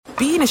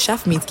being a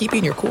chef means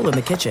keeping your cool in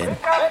the kitchen.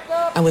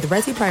 And with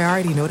Resi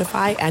Priority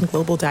Notify and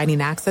Global Dining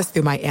Access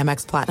through my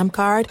Amex Platinum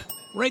card,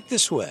 right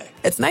this way.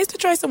 It's nice to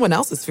try someone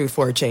else's food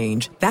for a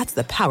change. That's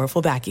the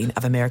powerful backing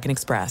of American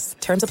Express.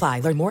 Terms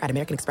apply. Learn more at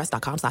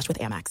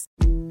americanexpress.com/withAmex.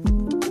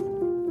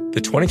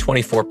 The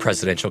 2024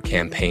 presidential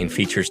campaign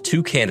features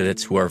two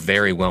candidates who are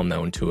very well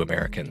known to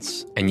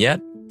Americans. And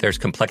yet, there's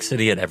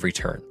complexity at every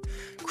turn.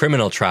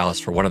 Criminal trials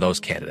for one of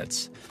those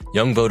candidates.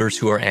 Young voters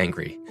who are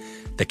angry.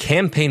 The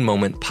Campaign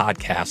Moment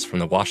podcast from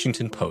the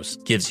Washington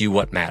Post gives you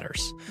what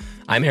matters.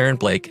 I'm Aaron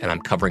Blake, and I'm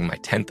covering my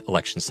 10th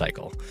election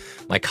cycle.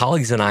 My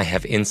colleagues and I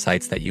have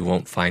insights that you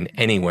won't find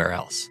anywhere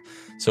else.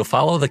 So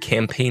follow the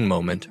Campaign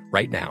Moment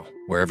right now,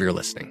 wherever you're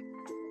listening.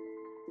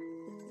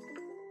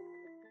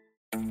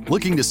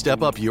 Looking to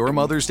step up your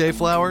Mother's Day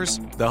flowers?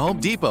 The Home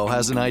Depot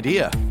has an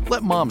idea.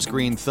 Let Mom's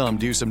green thumb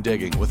do some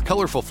digging with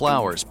colorful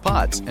flowers,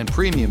 pots, and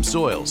premium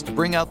soils to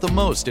bring out the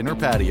most in her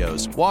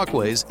patios,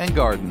 walkways, and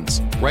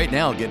gardens. Right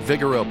now, get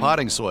Vigoro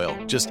potting soil,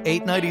 just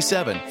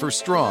 $8.97 for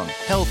strong,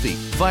 healthy,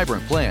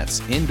 vibrant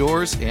plants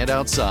indoors and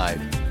outside.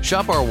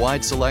 Shop our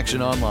wide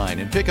selection online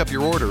and pick up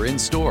your order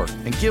in-store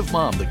and give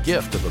Mom the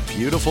gift of a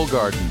beautiful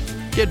garden.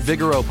 Get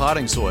Vigoro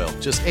potting soil,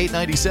 just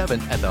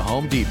 $8.97 at the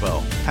Home Depot.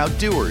 How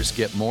doers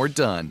get more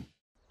done.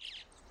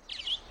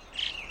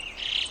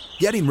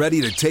 Getting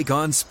ready to take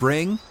on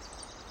spring?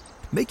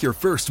 Make your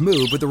first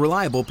move with the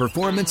reliable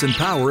performance and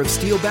power of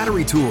Steel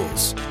battery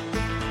tools.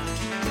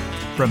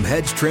 From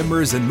hedge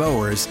trimmers and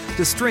mowers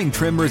to string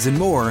trimmers and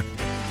more,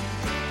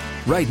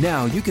 right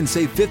now you can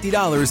save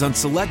 $50 on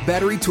select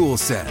battery tool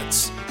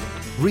sets.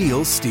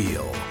 Real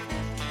Steel.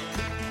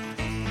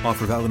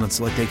 Offer valid on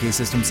select AK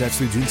system sets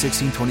through June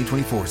 16,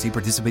 2024. See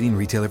participating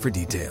retailer for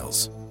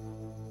details.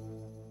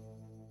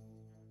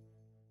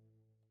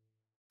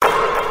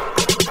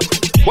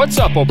 What's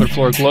up, Open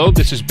Floor Globe?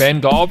 This is Ben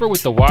Golliver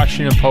with the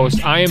Washington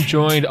Post. I am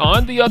joined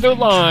on the other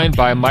line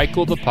by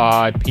Michael the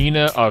Pod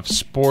Pina of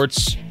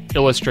Sports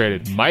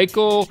Illustrated.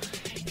 Michael,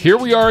 here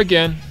we are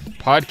again,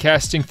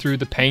 podcasting through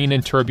the pain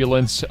and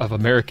turbulence of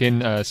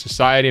American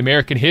society,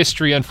 American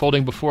history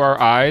unfolding before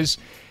our eyes.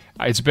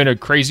 It's been a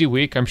crazy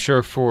week, I'm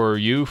sure, for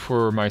you,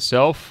 for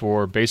myself,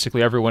 for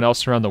basically everyone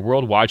else around the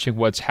world watching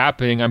what's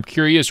happening. I'm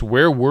curious,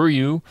 where were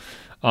you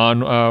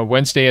on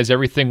Wednesday as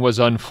everything was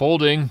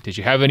unfolding? Did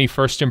you have any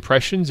first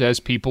impressions as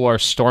people are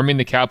storming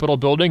the Capitol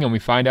building and we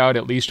find out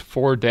at least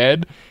 4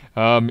 dead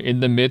in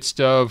the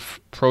midst of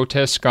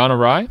protests gone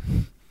awry?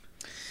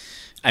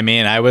 I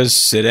mean, I was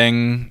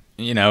sitting,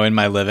 in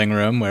my living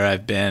room where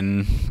I've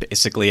been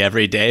basically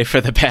every day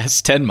for the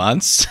past 10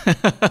 months.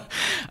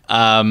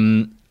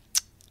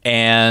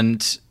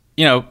 And,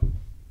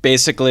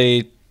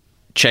 basically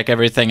check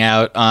everything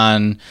out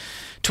on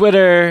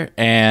Twitter,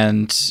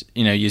 and,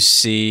 you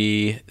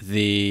see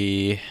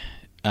the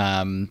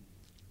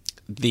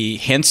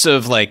hints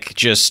of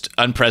just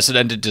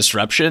unprecedented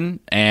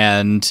disruption,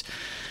 and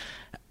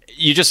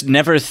you just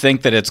never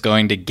think that it's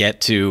going to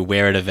get to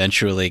where it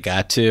eventually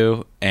got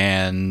to.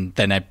 And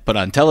then I put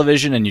on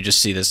television and you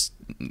just see this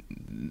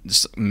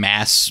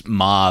mass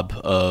mob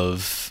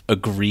of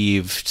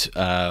aggrieved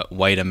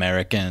white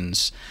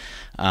Americans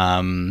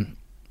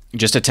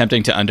just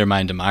attempting to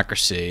undermine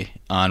democracy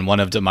on one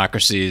of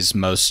democracy's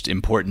most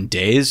important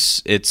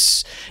days.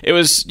 It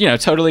was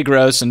totally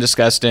gross and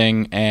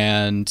disgusting,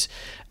 and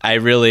I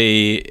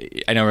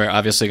know we're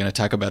obviously going to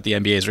talk about the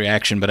NBA's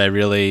reaction, but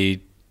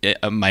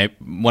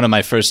one of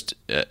my first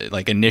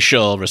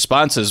initial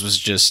responses was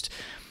just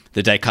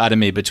the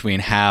dichotomy between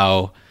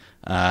how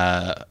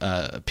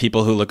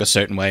people who look a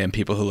certain way and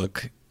people who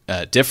look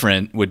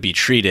different would be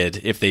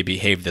treated if they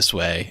behaved this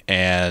way.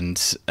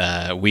 And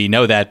we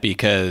know that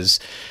because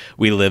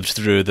we lived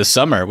through the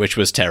summer, which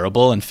was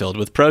terrible and filled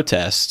with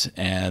protest.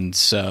 And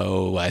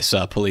so I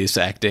saw police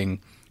acting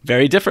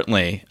very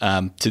differently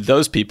to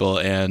those people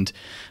and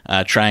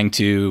trying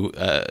to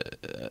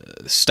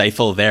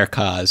stifle their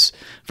cause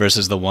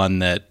versus the one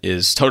that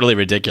is totally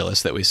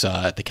ridiculous that we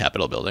saw at the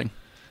Capitol building.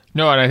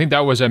 No, and I think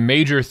that was a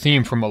major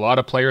theme from a lot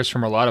of players,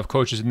 from a lot of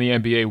coaches in the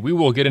NBA. We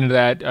will get into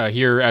that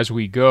here as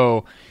we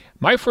go.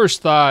 My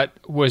first thought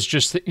was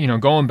just,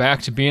 going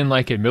back to being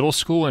like in middle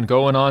school and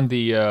going on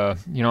the,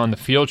 on the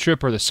field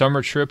trip or the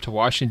summer trip to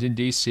Washington,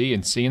 D.C.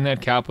 and seeing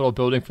that Capitol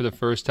building for the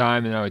first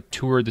time. And I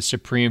toured the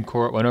Supreme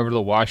Court, went over to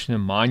the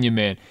Washington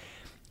Monument.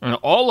 And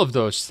all of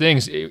those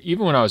things,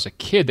 even when I was a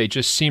kid, they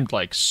just seemed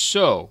like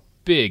so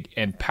big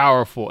and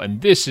powerful.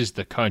 And this is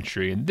the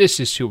country, and this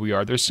is who we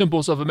are. They're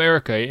symbols of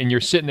America. And you're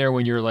sitting there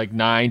when you're like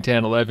 9,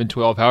 10, 11,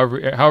 12,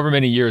 however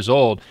many years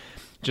old,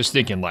 just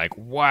thinking like,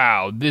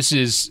 wow, this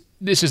is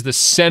the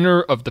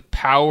center of the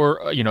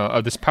power,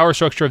 of this power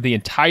structure of the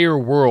entire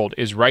world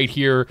is right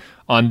here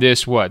on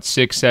this,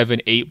 6,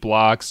 7, 8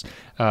 blocks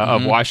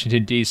of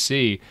Washington,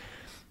 D.C.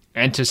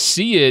 And to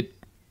see it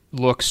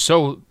look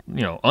so,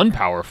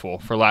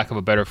 unpowerful, for lack of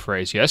a better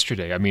phrase,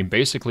 yesterday. I mean,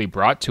 basically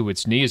brought to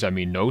its knees. I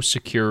mean, no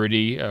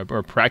security,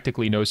 or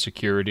practically no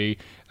security,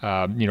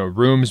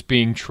 rooms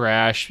being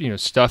trashed,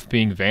 stuff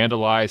being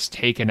vandalized,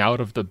 taken out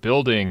of the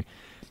building.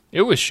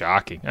 It was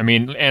shocking. I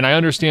mean, and I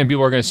understand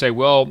people are going to say,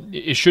 well,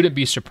 it shouldn't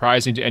be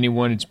surprising to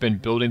anyone who's been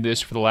building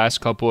this for the last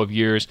couple of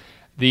years.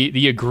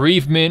 The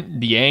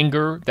aggrievement, the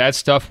anger, that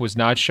stuff was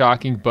not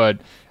shocking,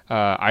 but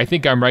I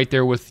think I'm right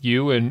there with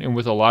you and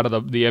with a lot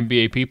of the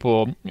NBA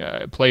people,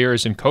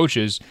 players and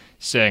coaches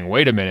saying,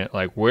 wait a minute,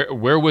 like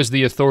where was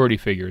the authority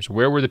figures?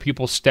 Where were the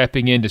people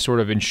stepping in to sort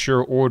of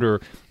ensure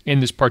order in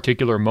this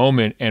particular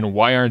moment, and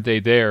why aren't they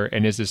there?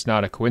 And is this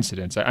not a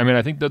coincidence? I mean,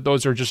 I think that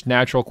those are just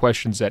natural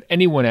questions that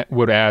anyone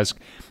would ask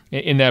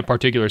in that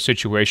particular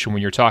situation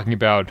when you're talking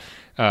about,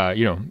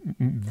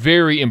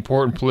 very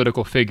important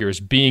political figures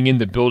being in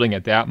the building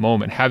at that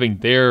moment, having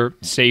their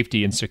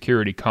safety and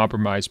security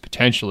compromised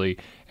potentially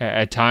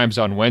at times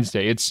on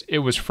Wednesday. It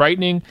was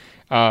frightening.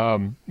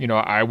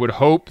 I would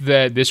hope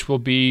that this will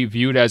be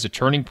viewed as a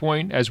turning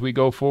point as we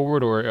go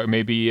forward, or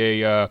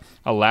maybe a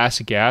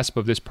last gasp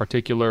of this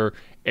particular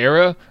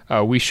era.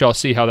 We shall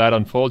see how that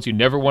unfolds. You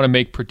never want to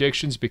make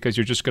predictions because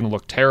you're just going to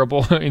look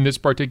terrible in this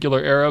particular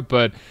era.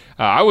 But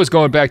I was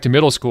going back to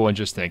middle school and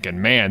just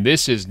thinking, man,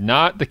 this is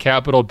not the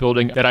Capitol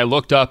building that I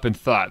looked up and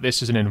thought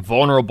this is an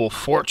invulnerable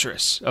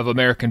fortress of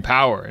American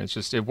power.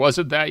 It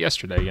wasn't that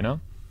yesterday, you know?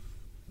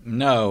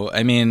 No,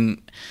 I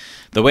mean,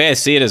 the way I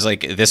see it is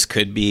like this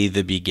could be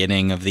the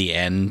beginning of the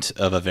end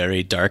of a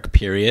very dark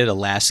period, a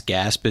last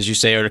gasp, as you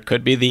say, or it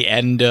could be the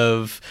end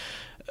of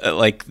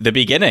like the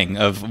beginning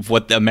of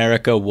what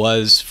America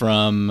was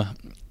from,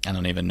 I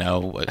don't even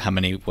know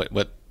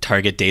what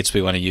target dates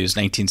we want to use,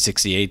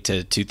 1968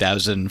 to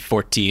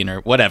 2014 or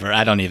whatever.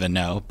 I don't even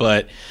know.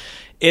 But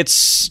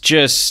it's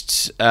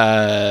just,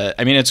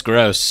 it's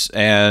gross.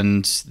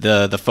 And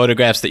the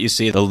photographs that you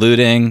see, the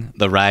looting,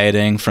 the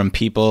rioting from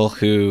people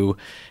who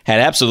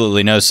had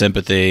absolutely no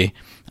sympathy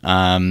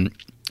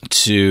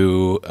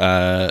to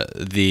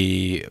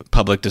the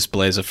public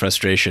displays of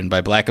frustration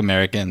by Black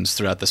Americans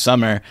throughout the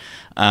summer.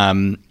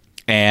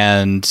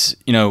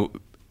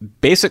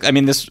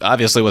 This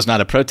obviously was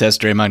not a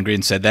protest. Draymond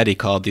Green said that. He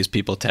called these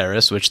people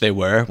terrorists, which they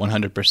were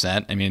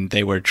 100%. I mean,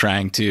 they were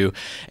trying to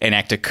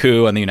enact a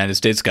coup on the United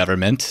States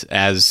government,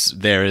 as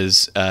there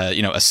is,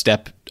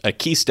 a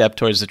key step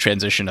towards the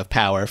transition of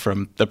power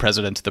from the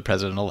president to the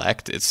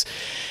president-elect.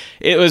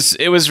 It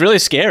was really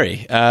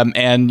scary.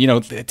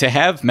 To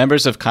have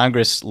members of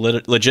Congress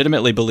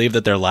legitimately believe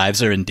that their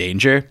lives are in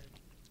danger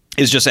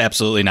is just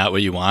absolutely not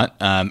what you want.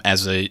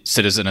 As a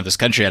citizen of this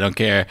country, I don't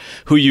care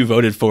who you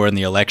voted for in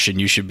the election.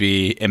 You should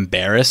be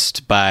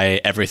embarrassed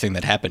by everything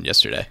that happened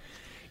yesterday.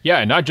 Yeah,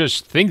 and not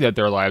just think that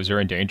their lives are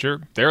in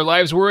danger. Their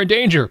lives were in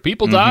danger.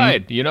 People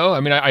died,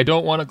 I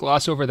don't want to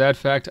gloss over that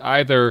fact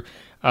either.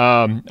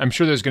 I'm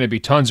sure there's going to be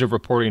tons of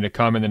reporting to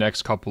come in the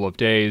next couple of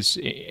days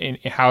in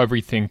how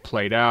everything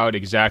played out,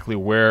 exactly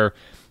where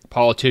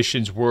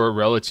politicians were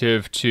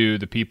relative to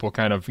the people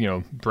kind of,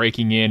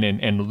 breaking in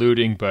and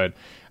looting, but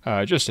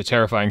just a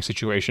terrifying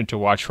situation to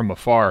watch from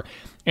afar.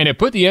 And it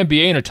put the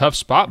NBA in a tough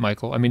spot,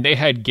 Michael. I mean, they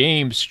had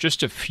games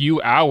just a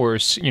few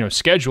hours,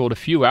 scheduled a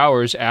few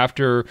hours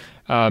after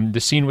the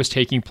scene was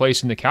taking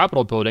place in the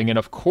Capitol building. And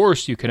of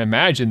course, you can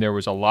imagine there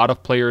was a lot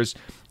of players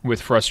with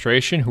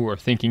frustration who are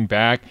thinking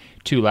back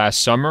to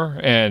last summer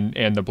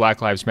and the Black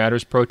Lives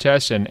Matters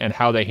protests and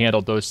how they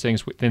handled those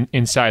things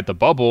inside the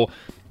bubble,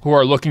 who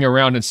are looking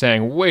around and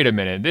saying, wait a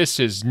minute, this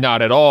is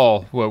not at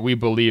all what we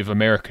believe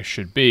America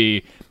should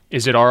be.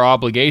 Is it our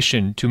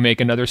obligation to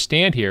make another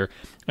stand here?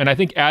 And I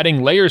think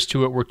adding layers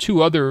to it were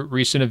two other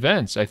recent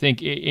events. I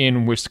think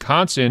in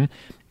Wisconsin,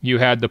 you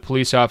had the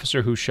police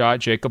officer who shot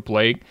Jacob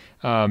Blake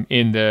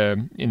in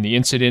the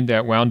incident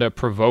that wound up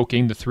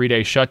provoking the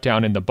 3-day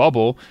shutdown in the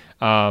bubble.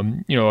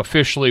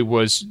 Officially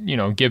was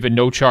given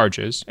no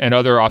charges, and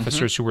other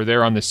officers who were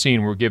there on the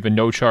scene were given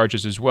no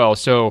charges as well.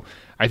 So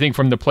I think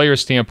from the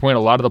players' standpoint, a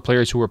lot of the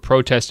players who were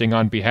protesting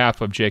on behalf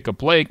of Jacob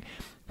Blake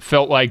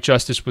felt like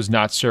justice was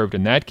not served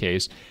in that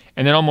case.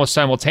 And then almost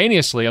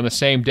simultaneously on the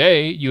same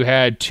day, you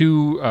had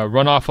two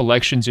runoff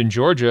elections in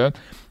Georgia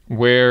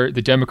where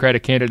the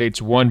Democratic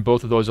candidates won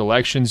both of those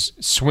elections,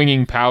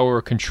 swinging power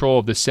or control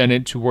of the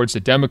Senate towards the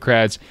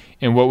Democrats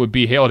in what would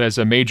be hailed as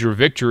a major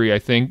victory, I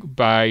think,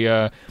 by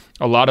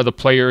a lot of the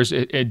players,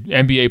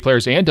 NBA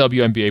players and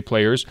WNBA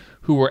players,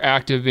 who were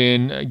active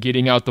in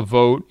getting out the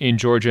vote in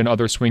Georgia and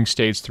other swing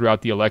states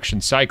throughout the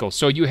election cycle.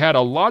 So you had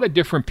a lot of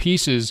different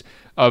pieces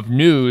of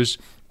news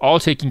all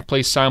taking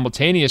place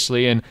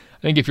simultaneously, and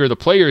I think if you're the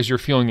players, you're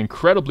feeling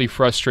incredibly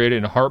frustrated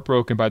and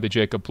heartbroken by the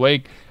Jacob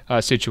Blake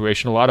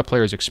situation. A lot of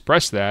players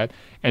express that.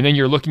 And then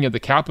you're looking at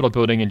the Capitol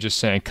building and just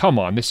saying, come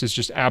on, this is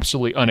just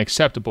absolutely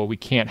unacceptable. We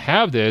can't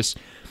have this.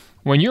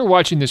 When you're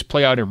watching this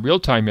play out in real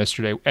time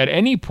yesterday, at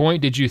any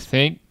point did you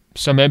think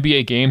some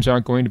NBA games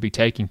aren't going to be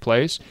taking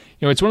place?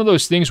 It's one of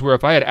those things where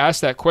if I had asked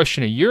that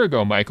question a year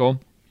ago,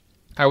 Michael,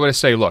 I would have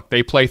said, look,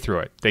 they play through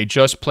it. They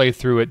just play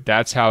through it.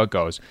 That's how it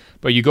goes.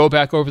 But you go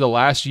back over the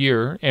last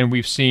year, and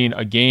we've seen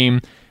a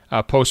game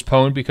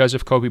postponed because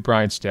of Kobe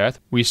Bryant's death.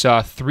 We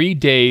saw 3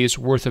 days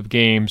worth of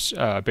games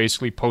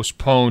basically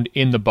postponed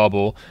in the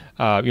bubble,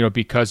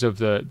 because of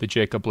the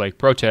Jacob Blake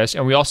protest.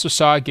 And we also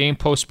saw a game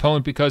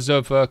postponed because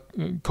of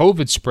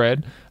COVID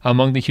spread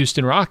among the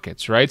Houston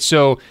Rockets, right?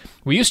 So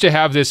we used to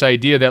have this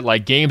idea that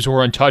like games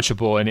were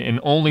untouchable and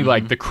only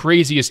like the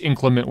craziest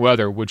inclement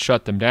weather would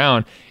shut them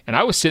down. And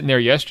I was sitting there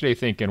yesterday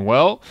thinking,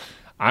 well,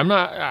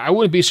 I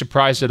wouldn't be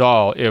surprised at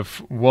all if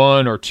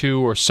 1 or 2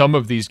 or some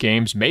of these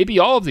games, maybe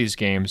all of these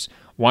games,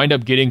 wind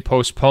up getting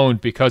postponed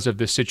because of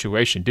this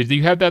situation. Did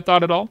you have that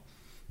thought at all?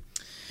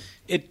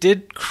 It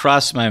did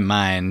cross my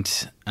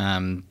mind,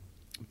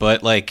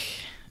 but like,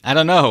 I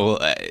don't know.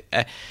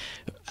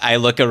 I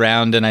look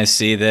around and I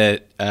see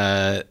that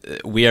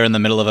we are in the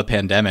middle of a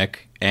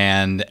pandemic,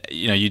 and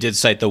you did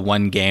cite the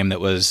one game that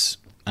was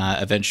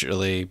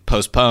eventually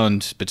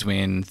postponed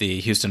between the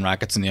Houston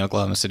Rockets and the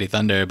Oklahoma City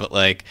Thunder, but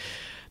like,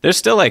 there's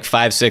still like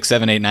 5, 6,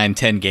 7, 8, 9,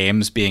 10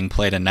 games being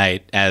played a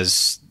night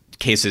as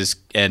cases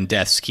and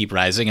deaths keep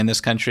rising in this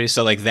country.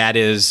 So like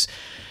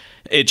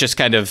it just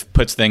kind of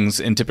puts things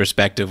into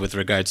perspective with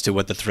regards to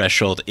what the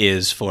threshold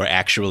is for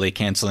actually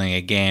canceling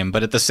a game.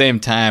 But at the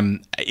same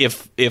time,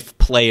 if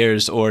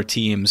players or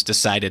teams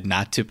decided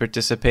not to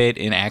participate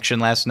in action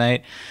last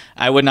night,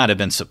 I would not have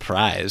been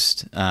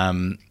surprised.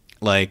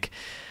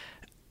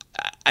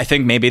 I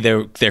think maybe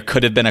there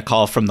could have been a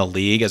call from the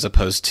league as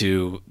opposed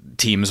to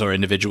teams or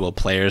individual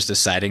players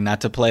deciding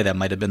not to play. That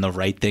might have been the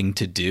right thing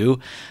to do.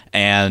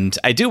 And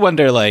I do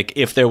wonder, like,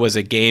 if there was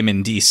a game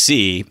in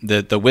DC,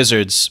 the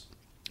Wizards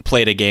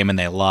played a game and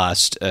they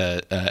lost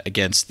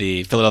against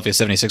the Philadelphia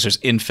 76ers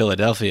in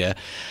Philadelphia.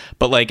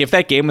 But like, if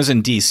that game was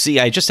in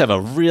DC, I just have a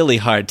really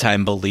hard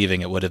time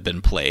believing it would have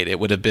been played. It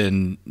would have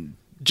been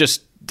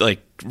just like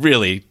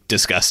really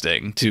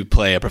disgusting to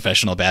play a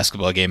professional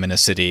basketball game in a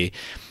city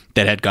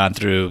that had gone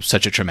through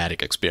such a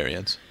traumatic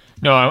experience.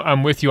 No,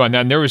 I'm with you on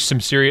that. And there was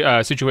some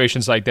serious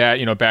situations like that,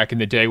 back in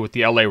the day with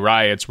the LA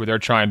riots where they're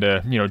trying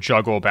to,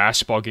 juggle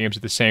basketball games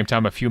at the same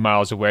time a few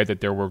miles away, that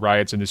there were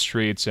riots in the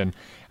streets. And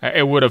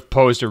it would have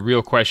posed a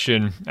real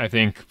question, I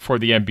think, for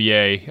the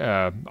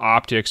NBA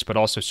optics, but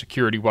also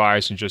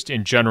security-wise and just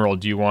in general.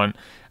 Do you want,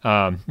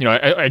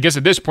 I guess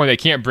at this point they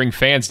can't bring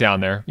fans down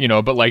there,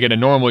 but like in a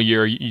normal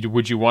year,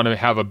 would you want to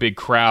have a big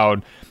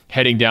crowd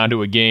heading down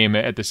to a game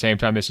at the same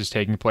time this is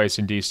taking place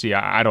in DC?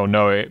 I don't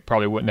know. It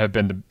probably wouldn't have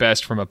been the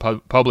best from a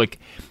public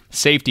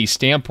safety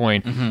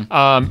standpoint.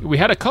 We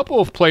had a couple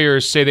of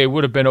players say they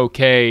would have been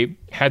okay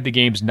had the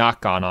games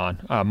not gone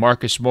on.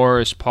 Marcus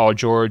Morris, Paul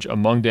George,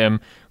 among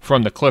them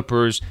from the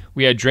Clippers.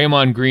 We had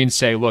Draymond Green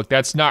say, look,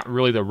 that's not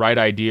really the right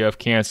idea of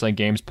canceling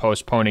games,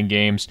 postponing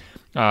games.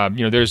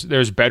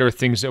 There's better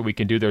things that we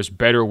can do. There's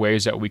better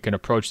ways that we can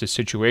approach the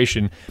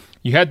situation.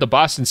 You had the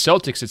Boston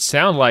Celtics, it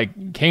sounded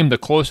like, came the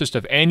closest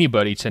of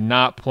anybody to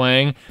not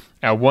playing.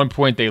 At one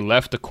point, they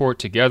left the court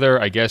together.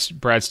 I guess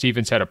Brad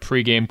Stevens had a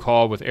pregame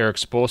call with Eric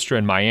Spoelstra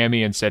in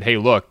Miami and said, hey,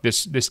 look,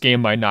 this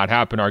game might not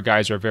happen. Our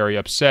guys are very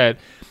upset.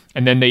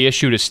 And then they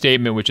issued a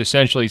statement which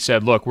essentially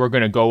said, look, we're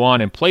going to go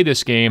on and play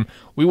this game.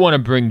 We want to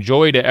bring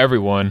joy to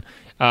everyone.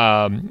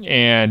 Amidst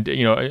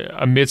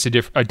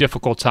a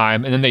difficult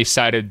time. And then they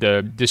cited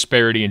the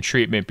disparity in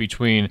treatment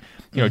between,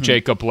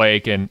 Jacob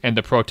Blake and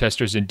the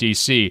protesters in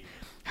D.C.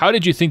 How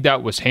did you think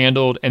that was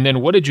handled? And then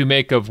what did you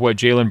make of what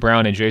Jaylen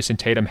Brown and Jason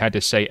Tatum had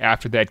to say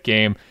after that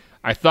game?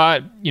 I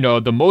thought,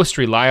 the most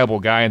reliable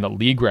guy in the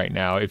league right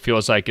now, it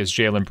feels like, is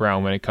Jaylen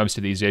Brown when it comes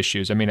to these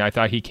issues. I mean, I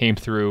thought he came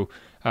through,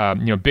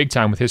 big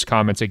time with his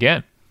comments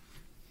again.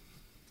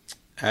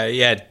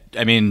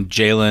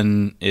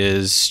 Jaylen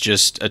is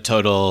just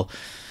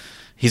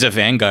he's a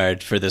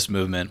vanguard for this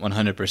movement,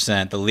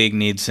 100%. The league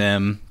needs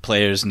him.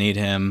 Players need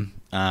him.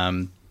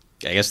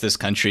 I guess this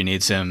country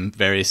needs him,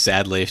 very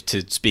sadly,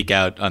 to speak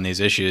out on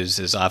these issues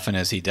as often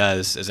as he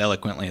does, as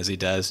eloquently as he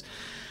does.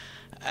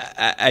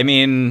 I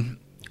mean,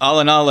 all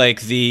in all,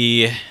 like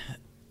I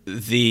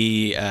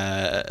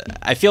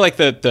feel like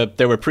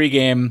there were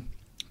pregame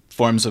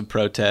forms of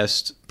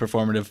protest,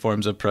 performative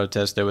forms of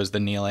protest. There was the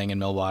kneeling in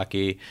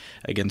Milwaukee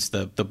against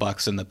the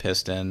Bucks and the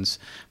Pistons.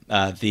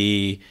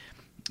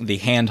 The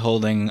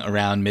hand-holding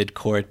around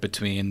midcourt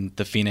between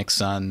the Phoenix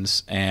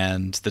Suns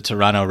and the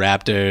Toronto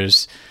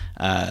Raptors.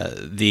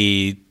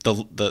 The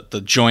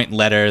joint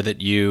letter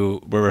that you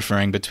were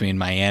referring between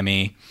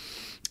Miami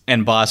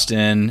and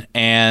Boston.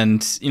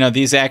 And,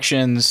 these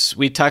actions,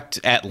 we talked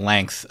at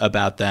length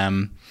about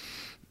them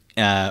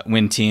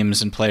when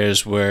teams and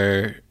players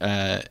were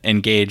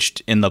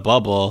engaged in the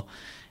bubble.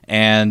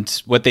 And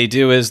what they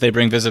do is they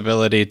bring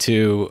visibility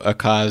to a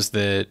cause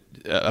that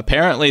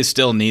apparently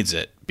still needs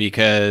it.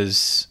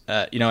 Because,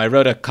 I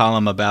wrote a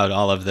column about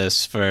all of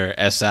this for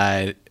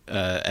SI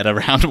at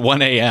around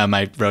 1 a.m.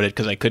 I wrote it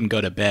because I couldn't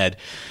go to bed.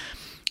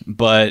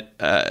 But,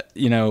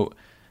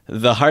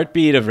 the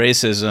heartbeat of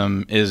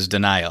racism is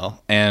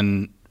denial.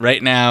 And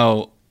right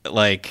now,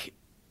 like,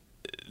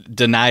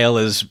 denial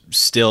is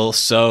still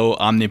so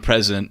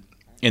omnipresent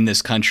in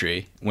this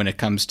country when it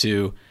comes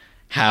to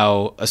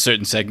how a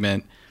certain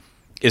segment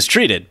is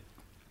treated.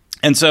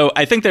 And so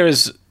I think there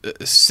is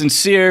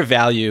sincere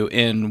value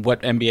in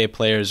what NBA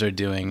players are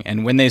doing.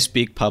 And when they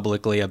speak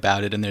publicly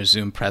about it in their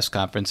Zoom press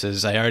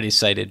conferences, I already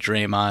cited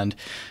Draymond,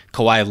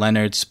 Kawhi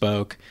Leonard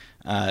spoke,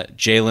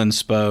 Jalen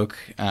spoke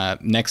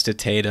next to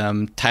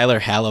Tatum. Tyler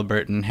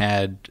Halliburton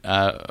had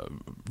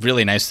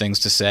really nice things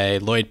to say.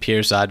 Lloyd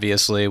Pierce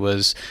obviously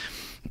was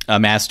a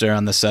master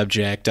on the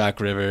subject. Doc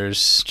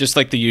Rivers, just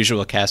like the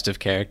usual cast of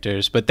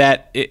characters. But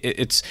that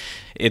it's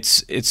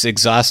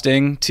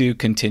exhausting to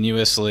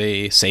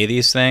continuously say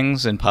these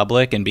things in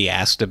public and be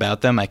asked about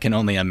them. I can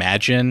only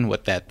imagine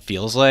what that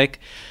feels like,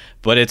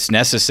 but it's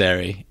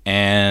necessary.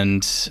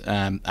 And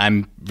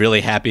I'm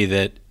really happy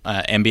that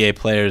NBA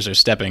players are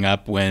stepping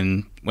up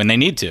when they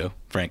need to,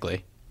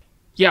 frankly.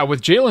 Yeah,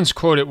 with Jalen's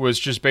quote, it was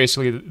just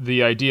basically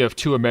the idea of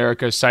two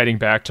Americas citing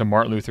back to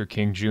Martin Luther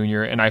King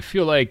Jr., and I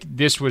feel like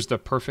this was the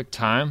perfect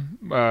time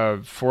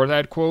for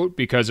that quote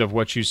because of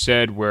what you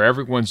said, where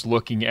everyone's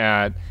looking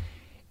at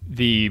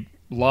the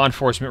law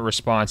enforcement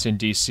response in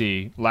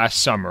D.C.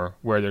 last summer,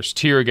 where there's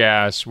tear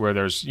gas, where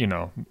there's,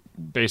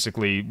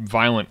 basically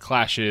violent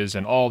clashes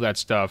and all that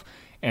stuff.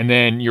 And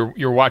then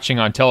you're watching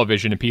on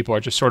television and people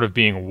are just sort of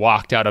being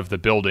walked out of the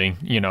building,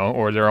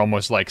 or they're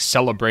almost like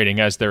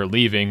celebrating as they're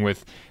leaving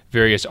with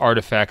various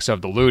artifacts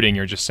of the looting.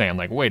 You're just saying,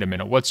 like, wait a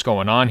minute, what's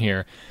going on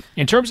here?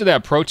 In terms of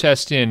that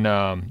protest in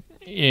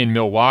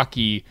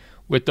Milwaukee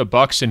with the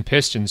Bucks and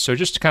Pistons, so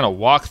just to kind of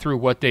walk through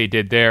what they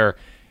did there,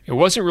 it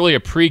wasn't really a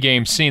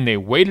pregame scene. They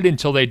waited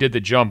until they did the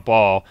jump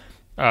ball.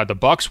 The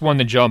Bucks won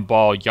the jump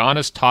ball.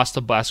 Giannis tossed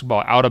the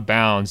basketball out of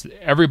bounds.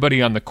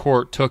 Everybody on the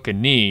court took a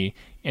knee.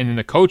 And then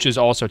the coaches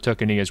also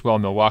took a knee as well,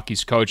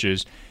 Milwaukee's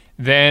coaches.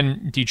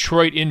 Then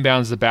Detroit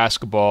inbounds the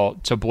basketball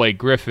to Blake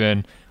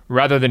Griffin.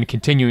 Rather than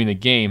continuing the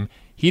game,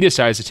 he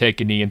decides to take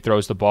a knee and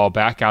throws the ball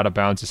back out of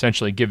bounds,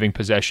 essentially giving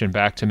possession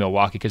back to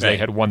Milwaukee because they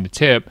had won the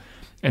tip.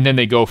 And then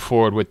they go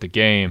forward with the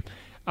game.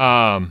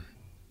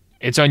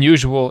 It's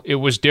unusual. It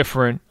was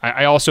different.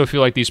 I also feel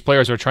like these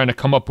players are trying to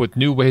come up with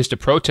new ways to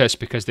protest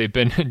because they've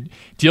been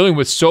dealing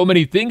with so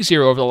many things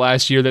here over the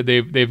last year that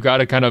they've got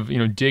to kind of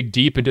dig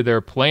deep into their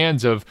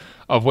plans of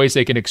ways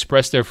they can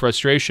express their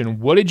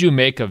frustration. What did you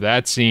make of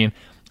that scene?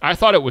 I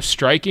thought it was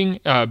striking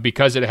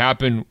because it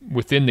happened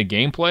within the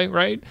gameplay,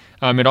 right?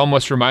 It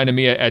almost reminded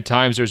me at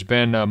times there's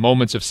been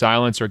moments of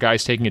silence or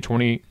guys taking a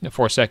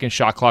 24-second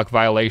shot clock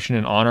violation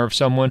in honor of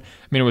someone.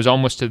 I mean, it was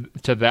almost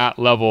to that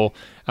level.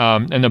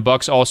 And the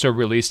Bucks also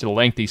released a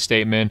lengthy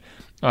statement,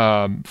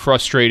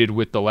 frustrated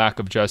with the lack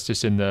of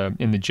justice in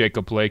the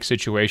Jacob Blake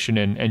situation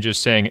and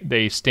just saying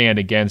they stand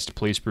against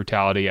police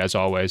brutality as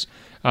always.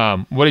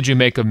 What did you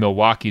make of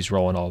Milwaukee's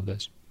role in all of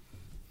this?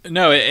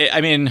 No, it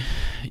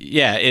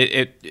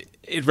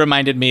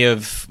reminded me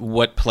of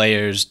what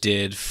players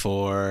did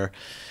for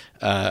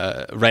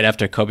right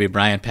after Kobe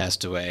Bryant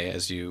passed away,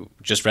 as you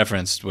just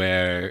referenced,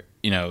 where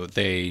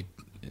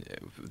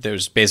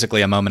there's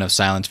basically a moment of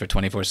silence for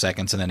 24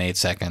 seconds and then 8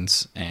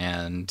 seconds,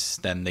 and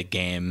then the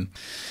game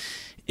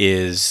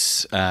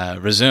is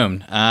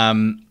resumed.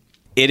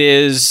 It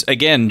is,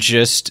 again,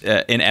 just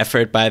an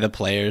effort by the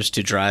players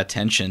to draw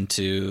attention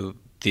to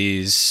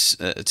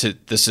to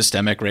the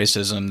systemic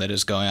racism that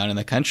is going on in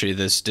the country,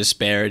 this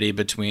disparity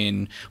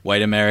between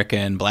white America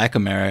and black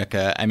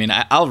America. I mean,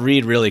 I'll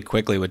read really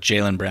quickly what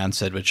Jaylen Brown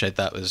said, which I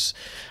thought was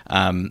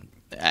I'm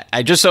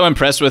just so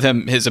impressed with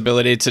his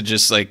ability to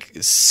just like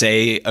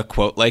say a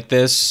quote like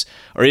this,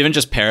 or even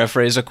just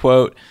paraphrase a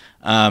quote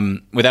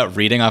without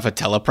reading off a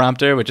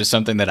teleprompter, which is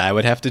something that I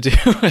would have to do.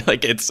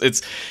 Like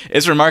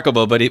it's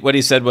remarkable. But what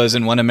he said was,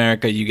 in one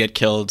America, you get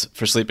killed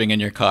for sleeping in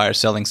your car,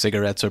 selling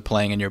cigarettes, or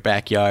playing in your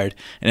backyard.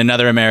 In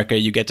another America,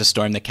 you get to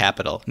storm the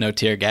Capitol. No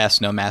tear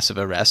gas, no massive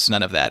arrests,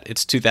 none of that.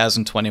 It's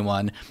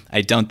 2021.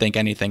 I don't think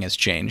anything has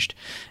changed.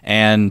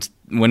 And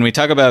when we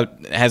talk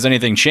about has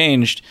anything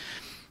changed,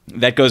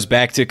 that goes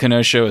back to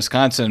Kenosha,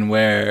 Wisconsin,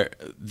 where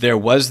there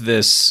was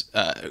this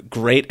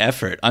great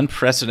effort,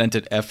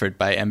 unprecedented effort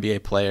by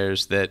NBA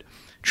players that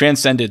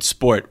transcended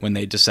sport when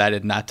they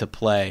decided not to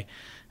play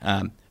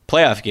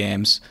playoff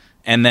games.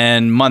 And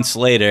then months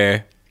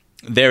later,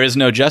 there is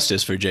no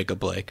justice for Jacob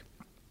Blake.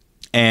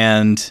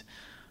 And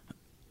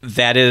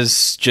that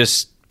is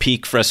just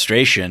peak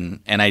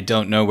frustration, and I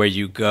don't know where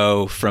you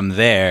go from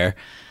there.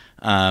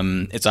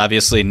 It's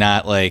obviously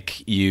not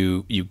like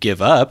you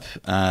give up.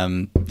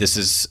 This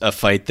is a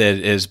fight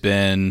that has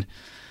been,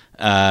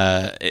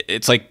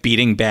 it's like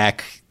beating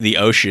back the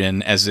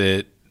ocean as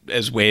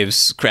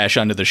waves crash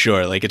onto the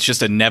shore. Like, it's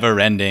just a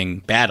never-ending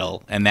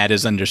battle, and that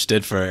is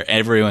understood for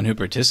everyone who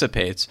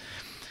participates.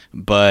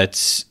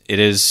 But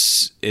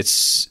it's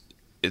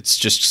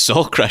just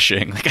soul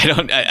crushing. Like,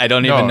 I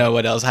don't even know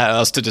how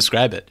else to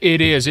describe it. It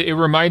is. It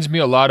reminds me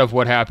a lot of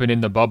what happened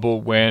in the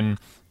bubble when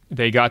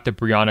they got the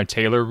Breonna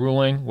Taylor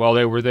ruling while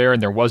they were there, and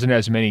there wasn't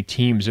as many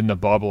teams in the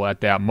bubble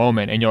at that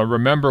moment. And you'll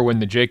remember when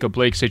the Jacob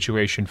Blake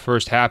situation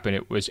first happened,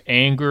 it was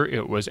anger,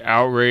 it was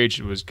outrage,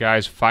 it was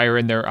guys fire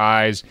in their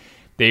eyes.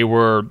 They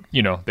were,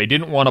 they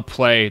didn't want to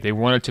play. They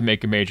wanted to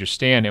make a major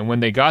stand. And when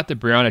they got the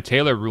Breonna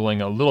Taylor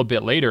ruling a little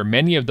bit later,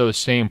 many of those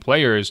same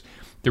players,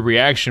 the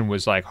reaction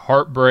was like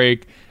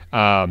heartbreak,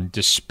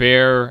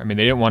 despair. I mean,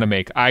 they didn't want to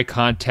make eye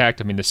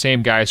contact. I mean, the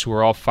same guys who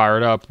were all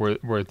fired up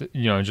were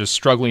just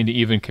struggling to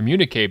even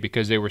communicate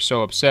because they were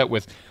so upset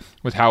with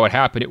how it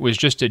happened. It was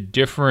just a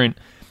different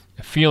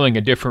feeling,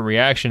 a different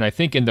reaction. I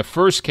think in the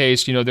first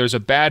case, there's a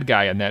bad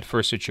guy in that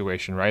first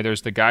situation, right?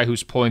 There's the guy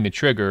who's pulling the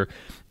trigger.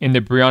 In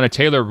the Breonna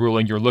Taylor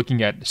ruling, you're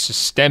looking at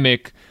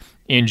systemic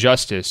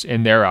injustice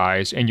in their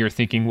eyes, and you're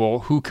thinking, well,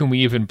 who can we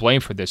even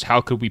blame for this?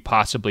 How could we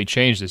possibly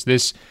change this?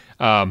 This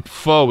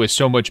foe is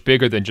so much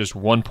bigger than just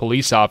one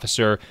police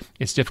officer.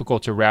 It's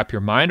difficult to wrap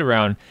your mind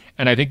around.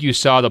 And I think you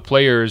saw the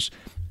players,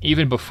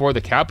 even before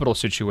the Capitol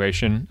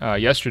situation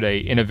yesterday,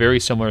 in a very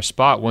similar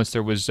spot. Once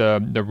there was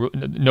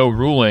no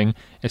ruling,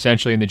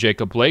 essentially, in the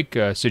Jacob Blake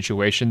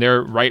situation,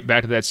 they're right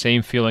back to that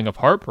same feeling of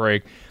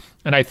heartbreak.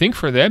 And I think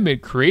for them,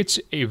 it creates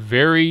a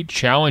very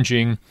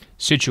challenging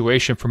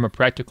situation from a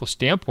practical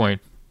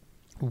standpoint.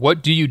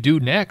 What do you do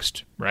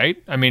next,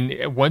 right? I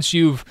mean, once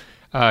you've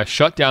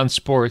shut down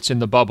sports in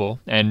the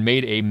bubble and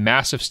made a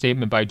massive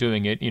statement by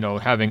doing it,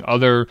 having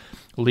other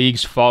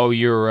leagues follow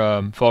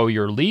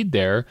your lead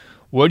there,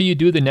 what do you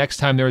do the next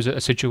time there's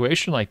a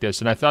situation like this?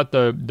 And I thought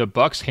the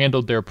Bucks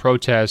handled their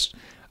protest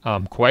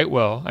quite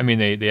well. I mean,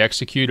 they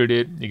executed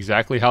it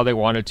exactly how they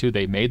wanted to.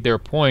 They made their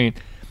point.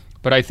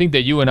 But I think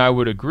that you and I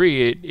would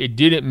agree it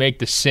didn't make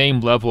the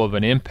same level of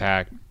an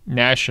impact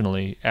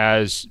nationally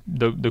as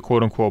the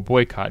quote-unquote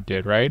boycott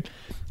did, right?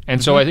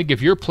 And so I think if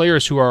you're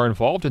players who are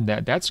involved in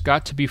that, that's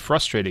got to be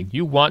frustrating.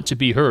 You want to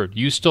be heard.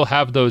 You still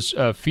have those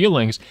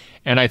feelings.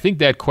 And I think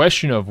that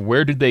question of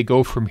where did they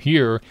go from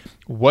here,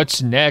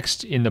 what's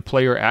next in the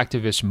player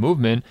activist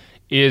movement,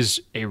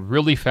 is a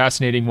really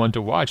fascinating one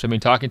to watch. I mean,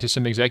 talking to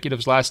some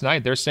executives last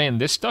night, they're saying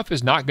this stuff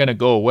is not going to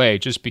go away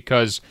just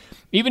because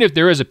even if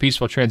there is a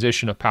peaceful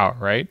transition of power,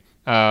 right,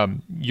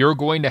 you're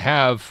going to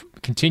have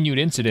continued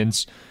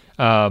incidents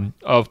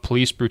of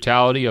police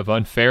brutality, of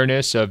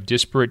unfairness, of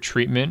disparate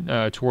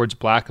treatment towards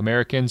Black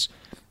Americans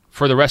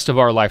for the rest of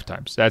our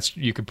lifetimes.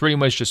 You could pretty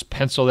much just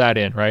pencil that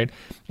in, right?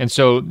 And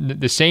so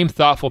the same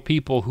thoughtful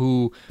people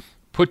who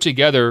put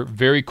together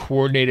very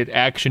coordinated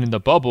action in the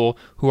bubble,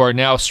 who are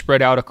now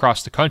spread out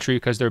across the country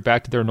because they're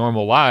back to their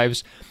normal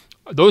lives,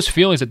 those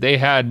feelings that they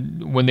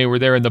had when they were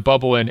there in the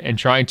bubble and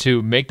trying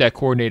to make that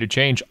coordinated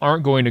change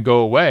aren't going to go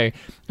away.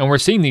 And we're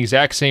seeing the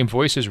exact same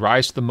voices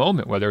rise to the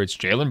moment, whether it's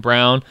Jaylen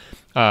Brown,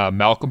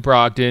 Malcolm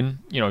Brogdon,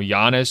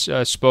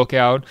 Giannis spoke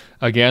out.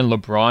 Again,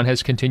 LeBron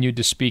has continued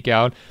to speak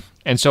out.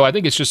 And so I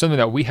think it's just something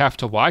that we have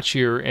to watch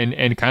here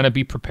and kind of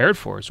be prepared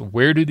for. So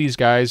where do these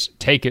guys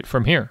take it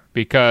from here?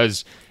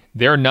 Because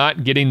they're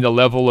not getting the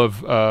level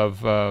of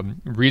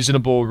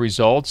reasonable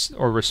results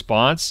or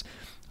response,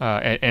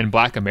 and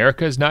Black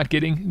America is not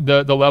getting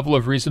the level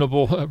of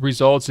reasonable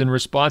results and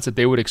response that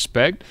they would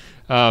expect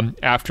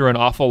after an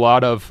awful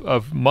lot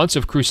of months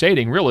of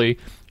crusading, really.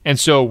 And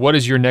so what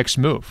is your next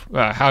move?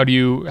 How do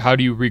you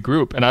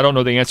regroup? And I don't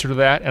know the answer to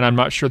that, and I'm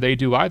not sure they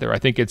do either. I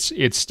think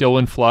it's still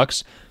in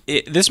flux.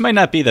 This might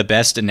not be the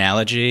best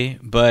analogy,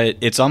 but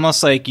it's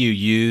almost like you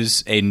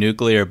use a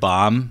nuclear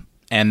bomb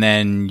and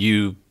then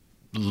you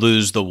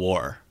lose the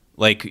war.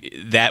 Like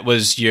that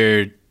was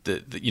your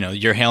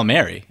Hail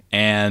Mary,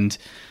 and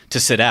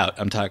to sit out,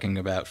 I'm talking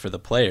about for the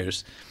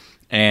players.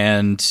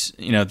 And,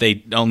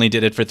 they only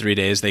did it for 3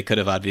 days. They could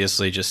have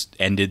obviously just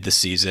ended the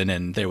season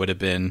and there would have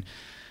been,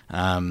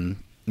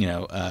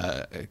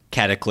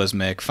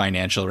 cataclysmic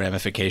financial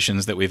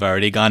ramifications that we've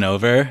already gone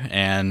over.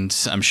 And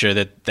I'm sure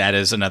that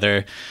is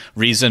another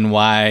reason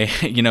why,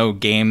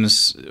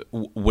 games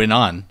went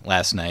on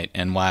last night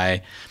and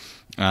why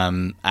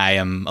I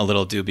am a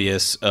little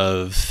dubious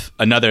of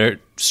another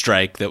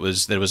strike that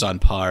was on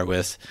par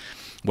with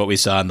what we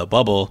saw in the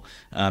bubble.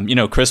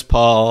 Chris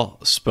Paul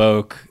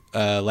spoke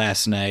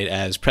last night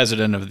as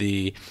president of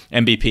the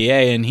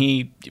NBPA, and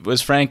he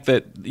was frank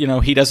that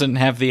he doesn't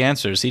have the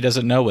answers. He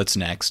doesn't know what's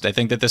next. I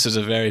think that this is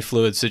a very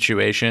fluid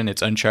situation.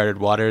 It's uncharted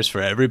waters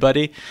for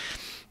everybody,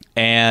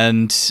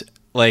 and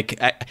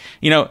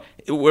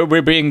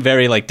we're being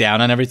very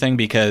down on everything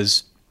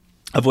because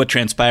of what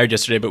transpired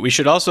yesterday. But we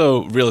should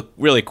also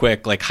really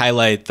quick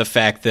highlight the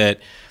fact that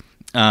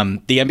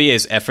the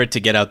NBA's effort to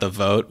get out the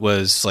vote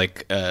was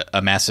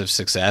a massive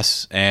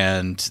success,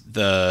 and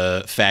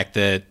the fact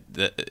that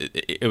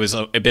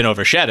it been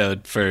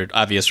overshadowed for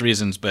obvious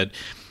reasons, but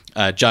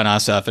John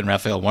Ossoff and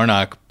Raphael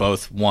Warnock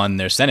both won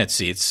their Senate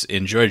seats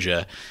in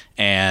Georgia,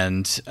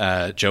 and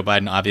Joe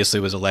Biden obviously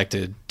was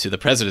elected to the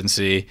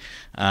presidency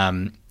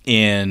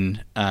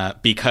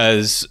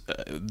because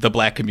the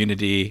Black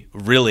community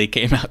really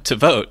came out to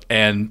vote,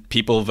 and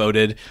people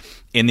voted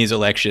in these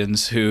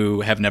elections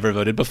who have never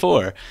voted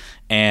before.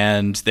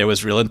 And there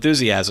was real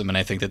enthusiasm, and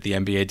I think that the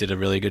NBA did a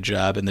really good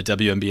job, and the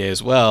WNBA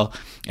as well,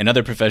 and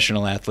other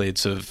professional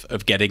athletes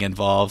of getting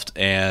involved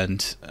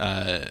and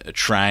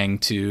trying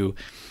to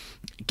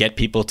get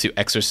people to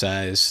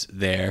exercise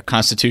their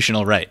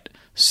constitutional right.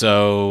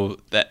 So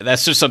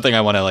that's just something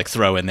I want to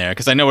throw in there,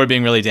 because I know we're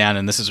being really down,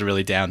 and this is a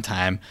really down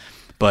time,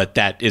 but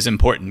that is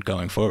important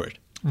going forward.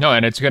 No,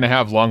 and it's going to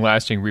have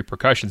long-lasting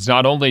repercussions.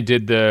 Not only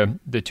did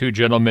the two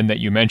gentlemen that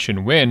you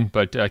mentioned win,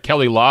 but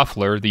Kelly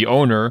Loeffler, the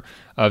owner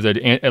of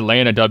the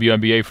Atlanta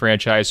WNBA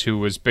franchise, who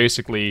was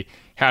basically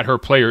had her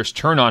players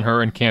turn on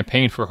her and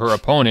campaign for her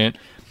opponent,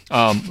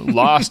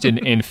 lost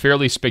in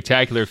fairly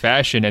spectacular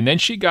fashion. And then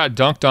she got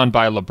dunked on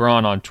by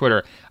LeBron on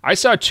Twitter. I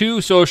saw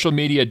two social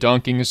media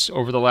dunkings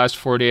over the last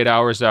 48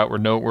 hours that were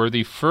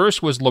noteworthy.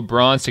 First was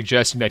LeBron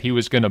suggesting that he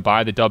was going to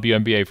buy the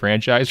WNBA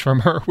franchise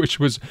from her, which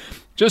was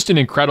just an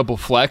incredible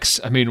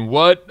flex. I mean,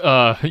 what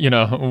a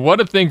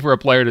thing for a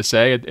player to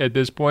say at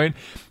this point.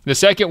 The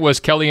second was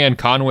Kellyanne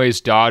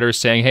Conway's daughter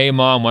saying, "Hey,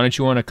 Mom, why don't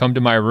you want to come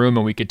to my room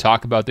and we could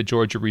talk about the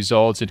Georgia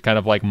results," and kind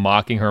of like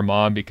mocking her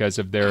mom because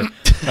of their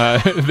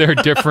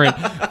different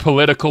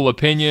political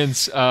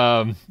opinions.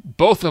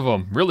 Both of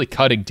them really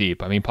cutting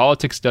deep. I mean,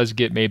 politics does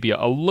get maybe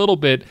a little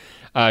bit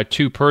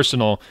too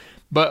personal.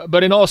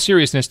 But in all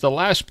seriousness, the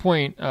last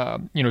point,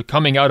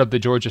 coming out of the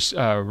Georgia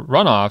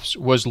runoffs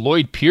was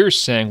Lloyd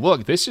Pierce saying,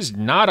 "Look, this is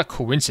not a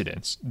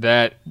coincidence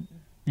that,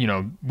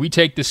 we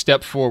take this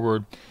step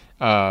forward.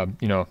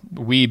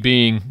 We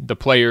being the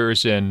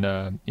players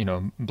and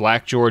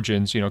Black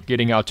Georgians,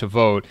 getting out to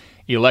vote,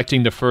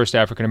 electing the first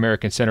African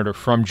American senator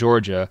from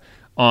Georgia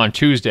on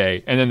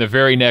Tuesday, and then the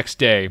very next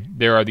day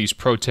there are these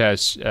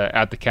protests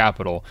at the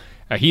Capitol."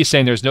 He's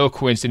saying there's no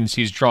coincidence.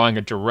 He's drawing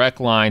a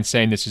direct line,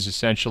 saying this is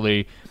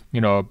essentially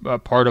a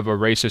part of a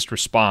racist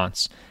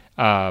response.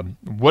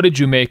 What did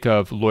you make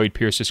of Lloyd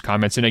Pierce's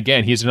comments? And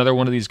again, he's another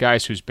one of these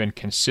guys who's been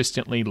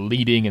consistently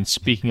leading and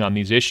speaking on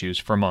these issues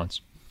for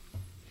months.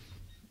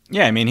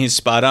 Yeah, I mean, he's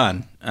spot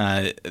on.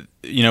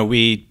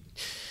 We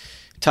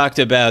talked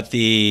about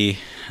the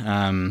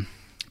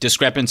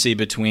discrepancy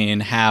between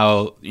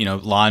how,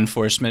 law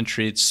enforcement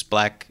treats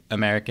Black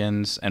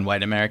Americans and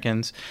white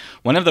Americans.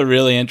 One of the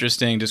really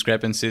interesting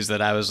discrepancies that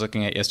I was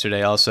looking at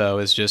yesterday also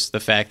is just the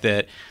fact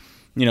that,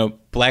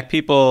 Black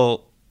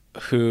people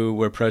who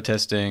were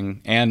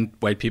protesting and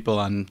white people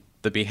on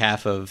the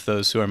behalf of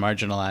those who are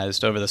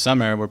marginalized over the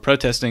summer were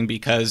protesting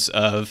because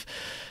of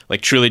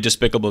truly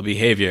despicable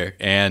behavior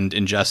and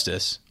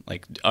injustice,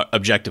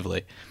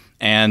 objectively.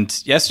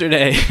 And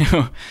yesterday,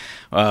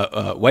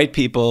 white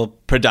people,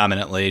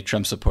 predominantly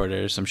Trump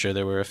supporters, I'm sure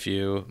there were a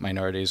few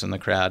minorities in the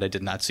crowd. I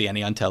did not see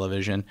any on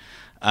television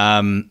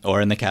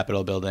or in the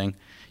Capitol building.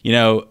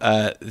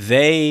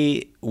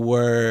 They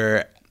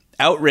were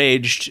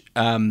outraged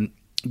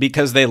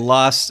because they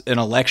lost an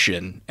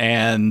election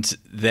and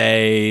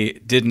they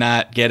did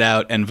not get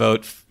out and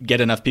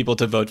get enough people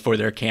to vote for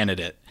their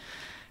candidate.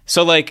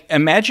 So,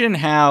 imagine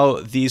how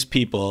these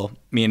people,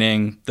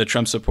 meaning the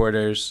Trump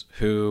supporters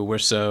who were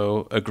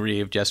so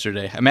aggrieved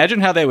yesterday,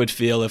 imagine how they would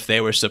feel if they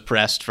were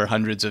suppressed for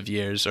hundreds of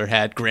years or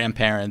had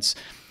grandparents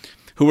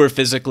who were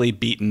physically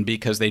beaten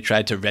because they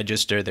tried to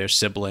register their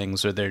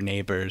siblings or their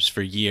neighbors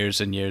for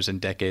years and years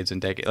and decades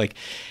and decades.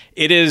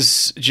 It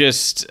is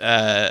just,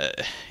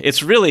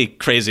 it's really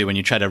crazy when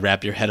you try to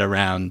wrap your head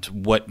around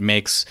what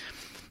makes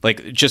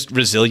just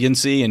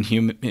resiliency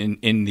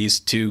in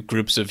these two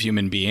groups of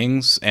human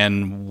beings,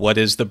 and what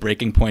is the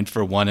breaking point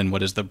for one and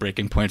what is the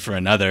breaking point for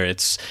another.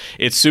 It's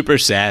super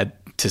sad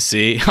to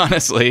see,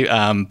 honestly,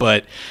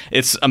 but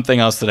it's something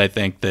else that I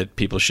think that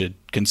people should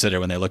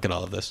consider when they look at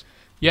all of this.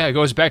 Yeah, it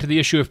goes back to the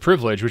issue of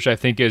privilege, which I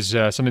think is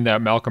something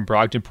that Malcolm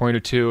Brogdon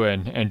pointed to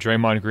and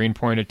Draymond Green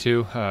pointed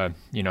to.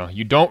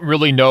 You don't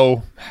really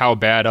know how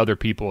bad other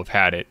people have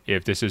had it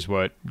if this is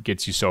what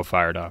gets you so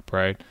fired up,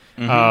 right?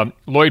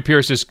 Mm-hmm. Lloyd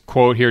Pierce's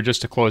quote here,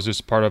 just to close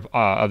this part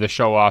of the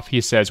show off,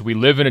 he says, "We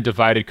live in a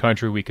divided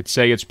country. We could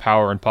say it's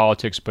power and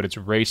politics, but it's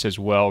race as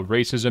well.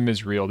 Racism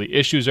is real. The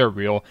issues are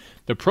real.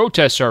 The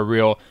protests are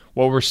real.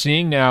 What we're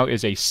seeing now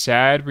is a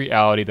sad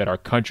reality that our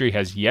country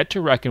has yet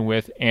to reckon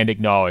with and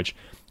acknowledge.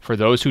 For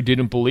those who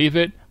didn't believe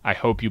it, I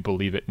hope you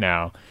believe it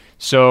now."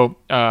 So,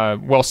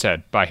 well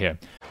said by him.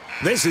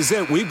 This is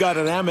it. We've got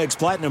an Amex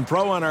Platinum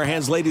Pro on our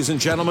hands, ladies and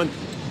gentlemen.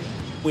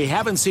 We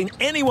haven't seen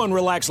anyone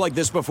relax like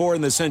this before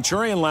in the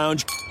Centurion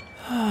Lounge.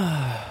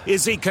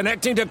 Is he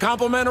connecting to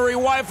complimentary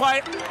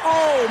Wi-Fi?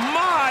 Oh,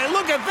 my!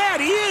 Look at that!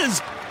 He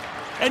is!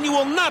 And you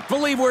will not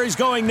believe where he's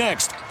going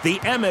next. The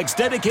Amex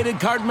dedicated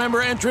card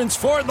member entrance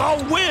for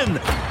the win.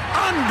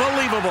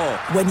 Unbelievable.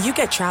 When you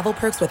get travel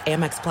perks with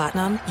Amex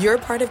Platinum, you're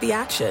part of the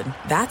action.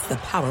 That's the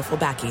powerful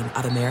backing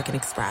of American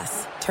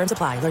Express. Terms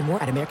apply. Learn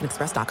more at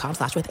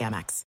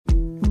americanexpress.com/withAmex.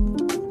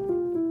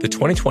 The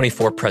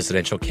 2024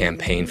 presidential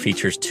campaign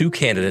features two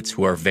candidates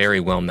who are very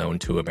well known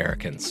to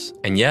Americans.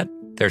 And yet,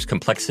 there's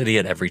complexity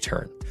at every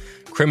turn.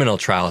 Criminal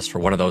trials for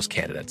one of those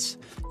candidates.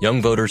 Young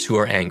voters who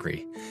are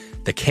angry.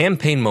 The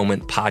Campaign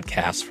Moment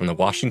podcast from the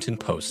Washington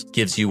Post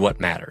gives you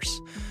what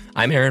matters.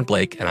 I'm Aaron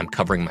Blake, and I'm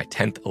covering my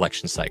 10th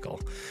election cycle.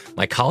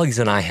 My colleagues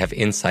and I have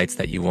insights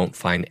that you won't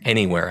find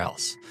anywhere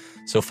else.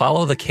 So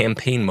follow the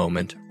Campaign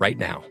Moment right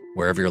now,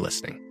 wherever you're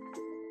listening.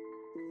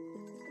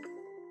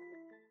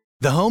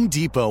 The Home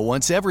Depot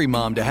wants every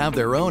mom to have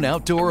their own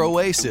outdoor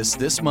oasis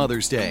this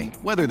Mother's Day,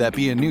 whether that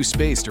be a new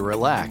space to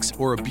relax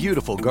or a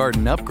beautiful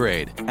garden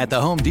upgrade. At the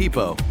Home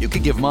Depot, you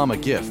could give mom a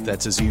gift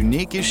that's as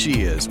unique as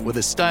she is, with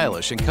a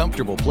stylish and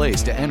comfortable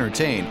place to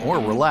entertain or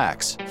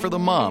relax for the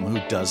mom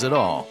who does it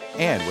all.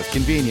 And with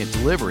convenient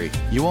delivery,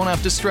 you won't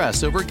have to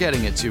stress over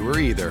getting it to her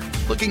either.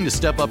 Looking to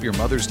step up your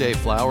Mother's Day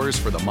flowers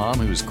for the mom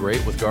who's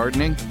great with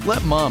gardening?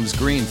 Let Mom's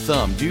Green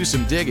Thumb do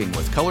some digging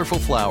with colorful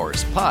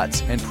flowers,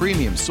 pots, and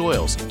premium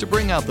soils to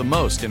bring out the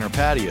most in her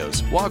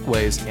patios,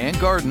 walkways, and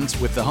gardens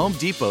with the Home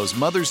Depot's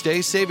Mother's Day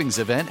Savings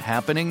Event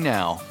happening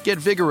now. Get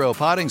Vigoro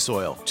potting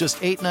soil, just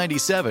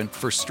 $8.97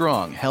 for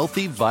strong,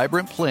 healthy,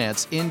 vibrant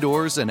plants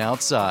indoors and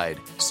outside.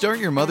 Start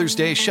your Mother's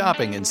Day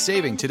shopping and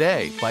saving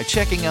today by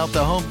checking out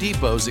the Home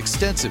Depot's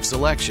extensive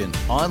selection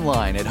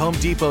online at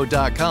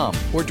HomeDepot.com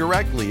or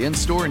directly in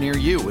store near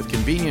you with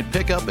convenient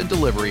pickup and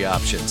delivery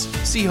options.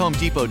 See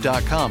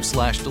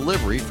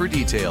HomeDepot.com/delivery for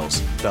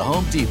details. The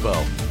Home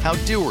Depot, how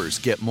doers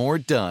get more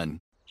done.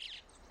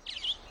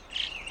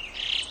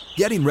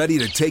 Getting ready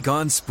to take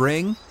on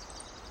spring?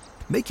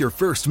 Make your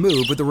first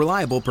move with the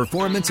reliable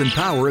performance and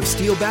power of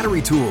Steel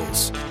battery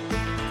tools.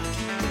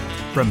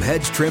 From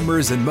hedge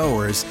trimmers and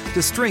mowers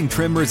to string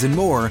trimmers and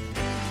more,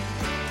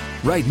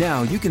 right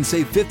now you can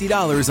save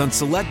 $50 on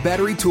select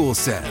battery tool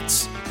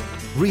sets.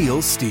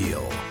 Real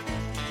Steel.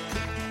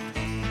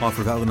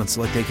 Offer valid on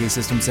select AK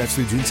system sets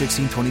through June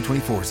 16,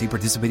 2024. See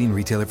participating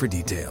retailer for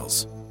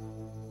details.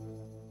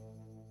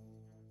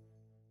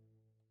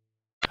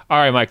 All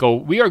right,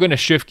 Michael, we are going to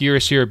shift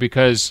gears here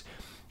because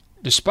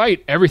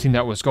despite everything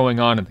that was going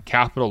on in the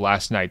Capitol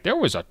last night, there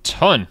was a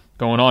ton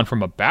going on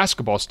from a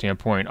basketball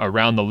standpoint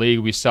around the league.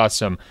 We saw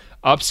some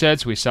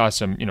upsets. We saw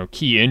some,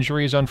 key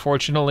injuries,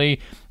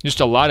 unfortunately. Just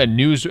a lot of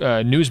news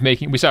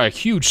making. We saw a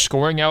huge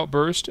scoring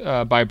outburst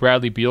by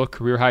Bradley Beal,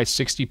 career-high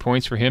 60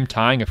 points for him,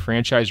 tying a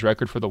franchise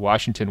record for the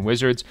Washington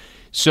Wizards.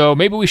 So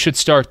maybe we should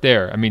start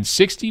there.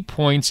 60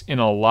 points in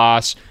a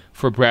loss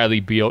for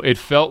Bradley Beal. It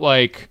felt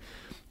like,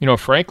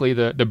 frankly,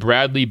 the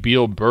Bradley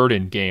Beal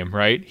burden game,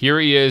 right? Here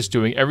he is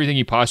doing everything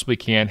he possibly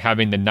can,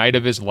 having the night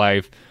of his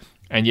life,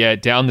 and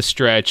yet down the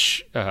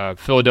stretch,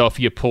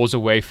 Philadelphia pulls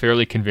away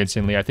fairly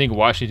convincingly. I think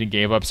Washington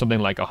gave up something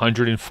like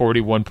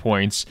 141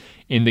 points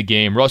in the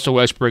game. Russell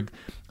Westbrook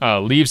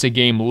leaves the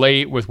game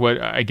late with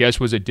what I guess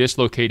was a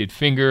dislocated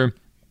finger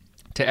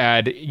to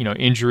add,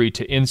 injury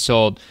to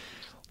insult.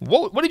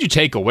 What did you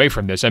take away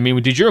from this?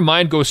 Did your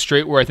mind go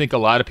straight where I think a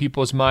lot of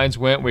people's minds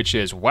went, which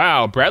is,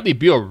 wow, Bradley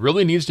Beal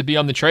really needs to be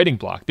on the trading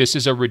block. This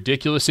is a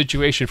ridiculous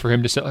situation for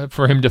him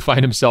to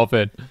find himself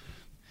in.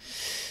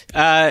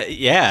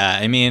 Yeah.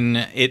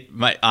 It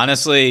might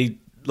honestly,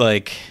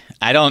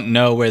 I don't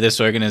know where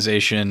this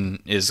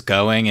organization is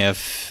going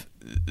if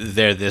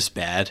they're this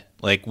bad.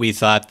 We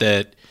thought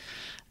that,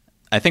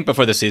 I think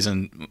before the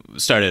season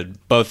started,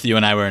 both you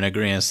and I were in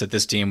agreement that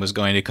this team was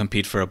going to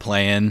compete for a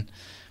play-in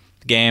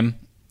game.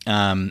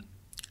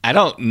 I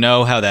don't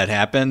know how that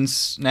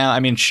happens now.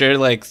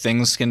 Sure,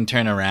 things can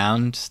turn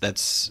around.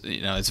 That's,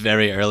 it's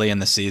very early in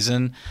the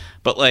season.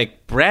 But,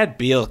 Brad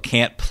Beal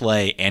can't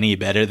play any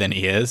better than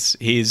he is.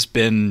 He's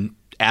been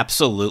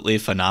absolutely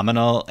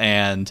phenomenal.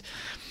 And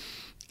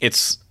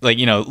it's,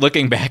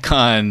 looking back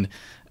on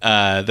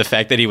the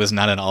fact that he was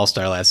not an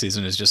all-star last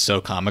season is just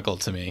so comical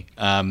to me.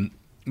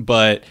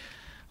 But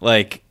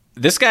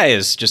this guy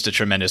is just a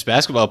tremendous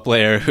basketball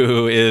player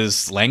who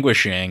is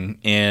languishing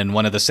in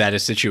one of the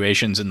saddest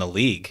situations in the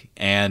league.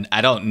 And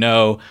I don't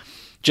know,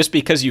 just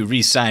because you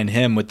re-sign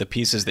him with the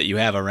pieces that you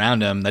have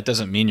around him, that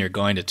doesn't mean you're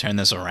going to turn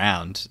this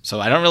around. So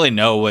I don't really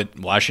know what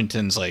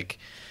Washington's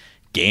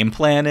game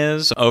plan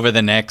is over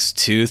the next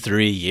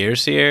 2-3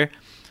 years here.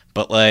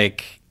 But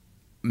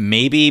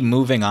maybe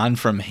moving on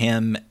from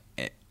him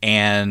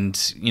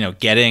and,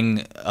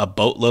 getting a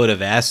boatload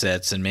of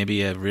assets and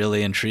maybe a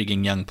really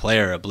intriguing young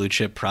player, a blue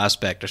chip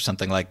prospect or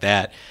something like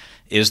that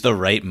is the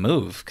right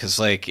move. Because,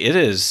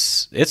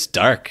 it's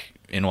dark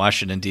in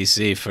Washington,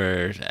 D.C.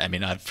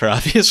 not for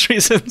obvious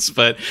reasons,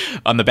 but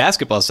on the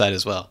basketball side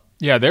as well.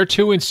 Yeah, they're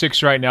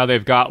 2-6 right now.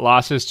 They've got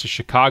losses to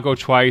Chicago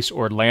twice,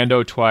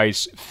 Orlando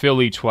twice,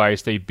 Philly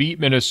twice. They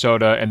beat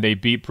Minnesota and they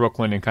beat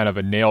Brooklyn in kind of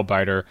a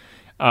nail-biter.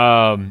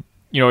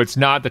 It's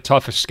not the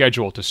toughest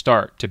schedule to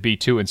start, to be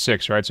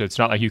 2-6, right? So it's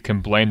not like you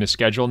can blame the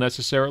schedule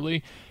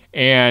necessarily.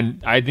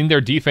 And I think their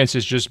defense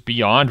is just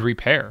beyond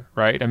repair,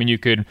 right? You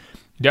could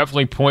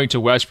definitely point to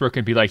Westbrook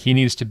and be like, he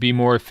needs to be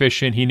more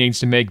efficient. He needs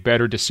to make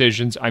better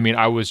decisions.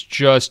 I was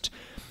just,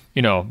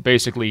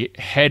 basically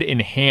head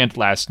in hand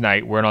last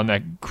night, where on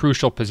that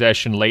crucial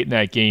possession late in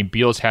that game,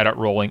 Beal's had it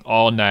rolling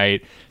all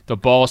night. The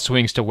ball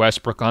swings to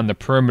Westbrook on the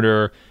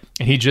perimeter,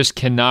 and he just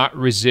cannot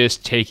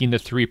resist taking the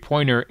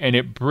three-pointer, and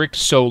it bricked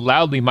so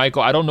loudly,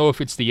 Michael. I don't know if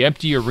it's the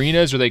empty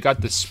arenas or they got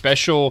the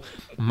special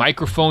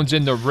microphones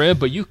in the rim,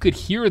 but you could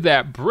hear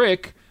that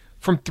brick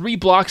from 3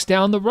 blocks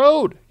down the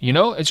road.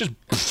 It's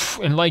just,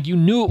 and you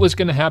knew it was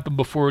going to happen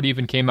before it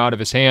even came out of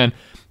his hand.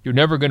 You're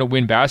never going to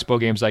win basketball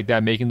games like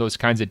that, making those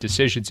kinds of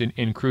decisions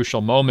in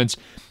crucial moments.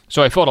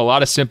 So I felt a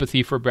lot of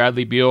sympathy for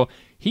Bradley Beal.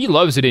 he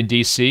loves it in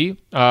D.C.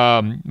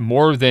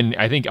 More than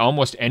I think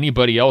almost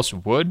anybody else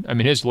would. I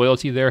mean, his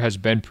loyalty there has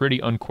been pretty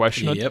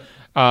unquestioned.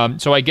 Yep.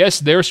 So I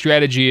guess their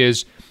strategy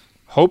is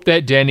hope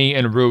that Denny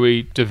and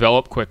Rui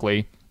develop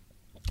quickly.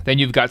 Then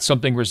you've got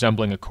something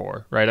resembling a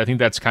core, right? I think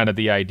that's kind of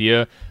the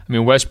idea. I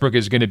mean, Westbrook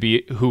is going to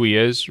be who he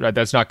is, right?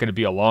 That's not going to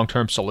be a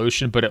long-term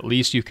solution, but at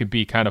least you can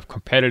be kind of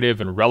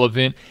competitive and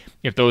relevant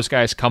if those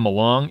guys come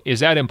along. Is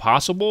that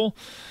impossible?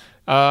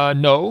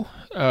 No.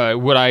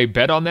 Would I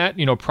bet on that?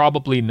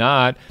 Probably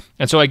not.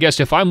 And so I guess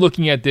if I'm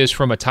looking at this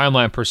from a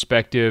timeline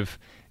perspective,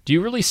 do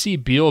you really see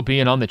Beal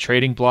being on the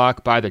trading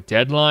block by the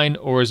deadline,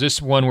 or is this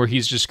one where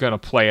he's just going to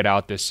play it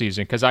out this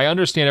season? Because I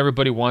understand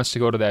everybody wants to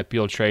go to that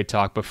Beal trade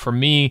talk, but for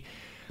me,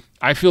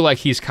 I feel like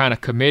he's kind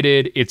of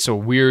committed. It's a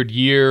weird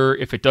year.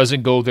 If it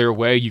doesn't go their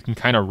way, you can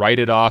kind of write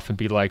it off and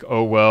be like,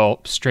 oh, well,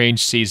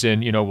 strange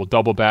season. We'll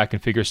double back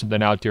and figure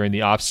something out during the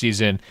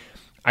offseason.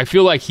 I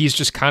feel like he's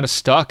just kind of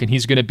stuck and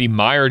he's going to be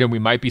mired, and we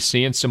might be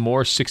seeing some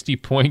more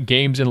 60-point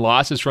games and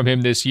losses from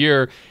him this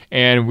year,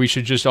 and we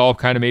should just all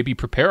kind of maybe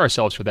prepare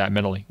ourselves for that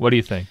mentally. What do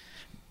you think?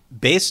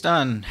 Based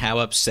on how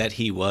upset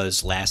he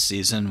was last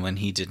season when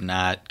he did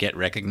not get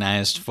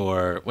recognized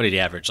for, what did he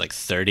average, like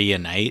 30 a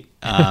night?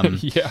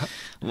 Yeah.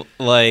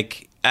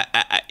 Like,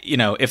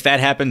 if that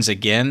happens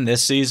again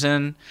this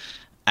season,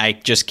 I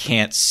just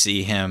can't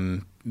see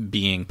him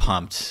being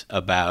pumped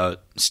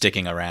about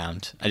sticking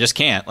around. I just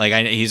can't. Like,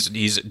 he's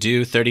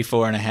due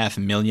 $34.5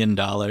 million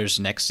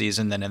next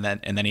season, and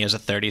then he has a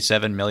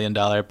 $37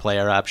 million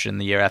player option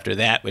the year after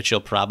that, which he'll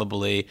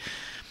probably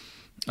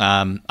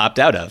opt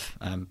out of.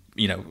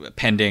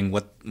 Pending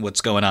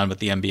what's going on with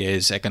the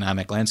NBA's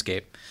economic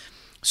landscape.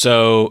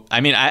 So,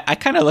 I mean, I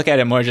kind of look at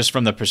it more just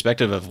from the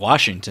perspective of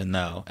Washington,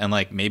 though, and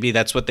like maybe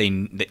that's what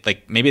maybe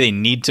they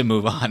need to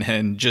move on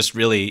and just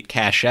really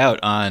cash out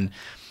on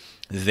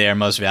their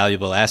most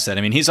valuable asset.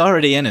 I mean, he's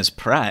already in his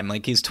prime.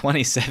 Like, he's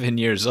 27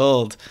 years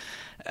old.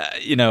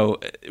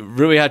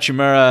 Rui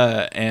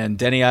Hachimura and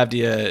Denny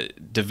Avdia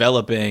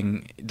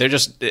developing,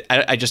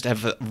 I just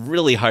have a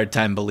really hard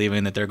time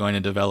believing that they're going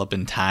to develop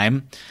in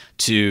time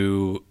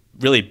to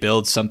really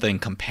build something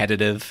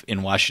competitive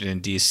in Washington,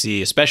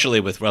 D.C.,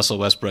 especially with Russell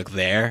Westbrook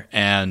there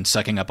and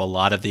sucking up a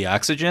lot of the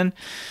oxygen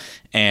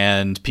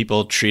and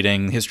people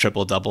treating his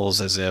triple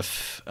doubles as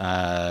if,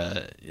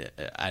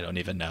 I don't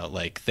even know,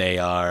 like they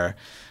are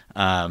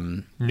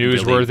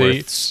newsworthy,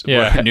 really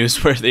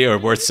newsworthy or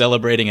worth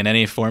celebrating in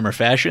any form or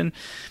fashion.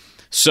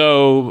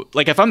 So,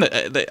 like, if I'm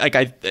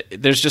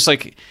there's just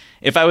like,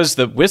 if I was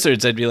the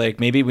Wizards, I'd be like,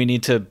 maybe we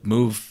need to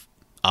move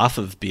off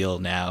of Beal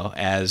now.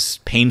 As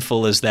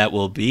painful as that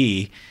will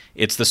be,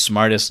 it's the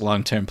smartest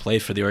long-term play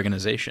for the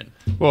organization.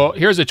 Well,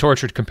 here's a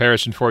tortured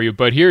comparison for you,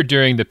 but here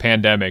during the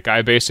pandemic,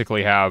 I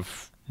basically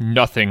have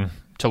nothing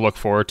to look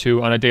forward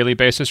to on a daily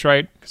basis,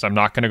 right? Because I'm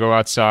not going to go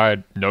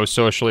outside, no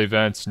social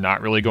events,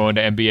 not really going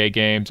to NBA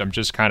games. I'm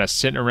just kind of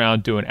sitting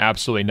around doing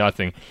absolutely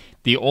nothing.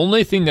 The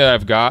only thing that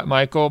I've got,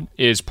 Michael,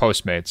 is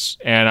Postmates,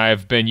 and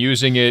I've been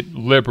using it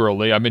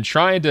liberally. I've been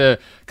trying to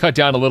cut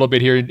down a little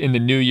bit here in the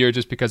new year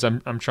just because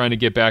I'm trying to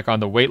get back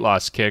on the weight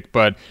loss kick,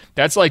 but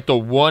that's like the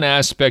one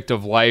aspect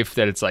of life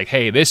that it's like,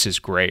 hey, this is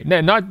great.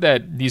 Not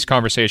that these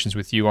conversations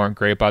with you aren't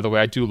great, by the way.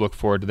 I do look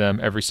forward to them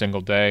every single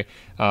day.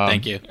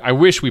 Thank you. I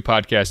wish we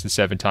podcasted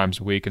 7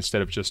 times a week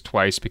instead of just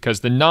twice,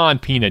 because the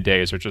non-Pina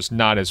days are just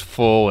not as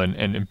full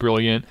and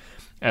brilliant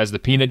as the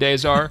Pina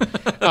days are.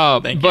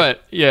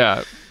 But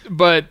yeah.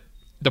 But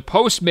the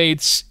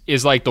Postmates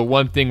is like the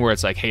one thing where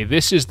it's like, hey,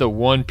 this is the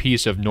one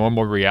piece of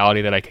normal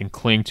reality that I can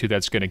cling to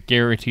that's going to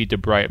guarantee to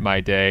brighten my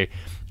day,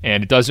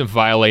 and it doesn't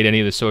violate any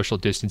of the social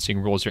distancing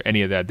rules or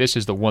any of that. This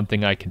is the one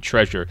thing I can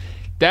treasure.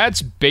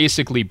 That's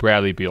basically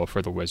Bradley Beal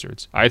for the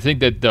Wizards. I think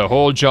that the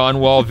whole John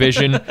Wall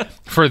vision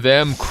for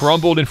them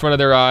crumbled in front of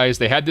their eyes.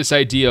 They had this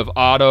idea of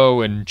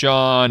Otto and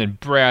John and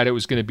Brad. It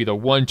was going to be the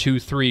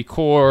 1-2-3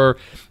 core.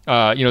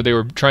 They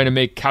were trying to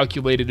make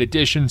calculated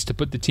additions to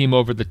put the team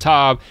over the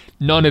top.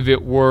 None of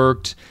it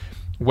worked.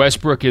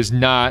 Westbrook is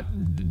not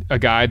a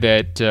guy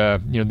that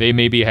they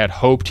maybe had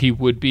hoped he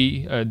would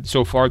be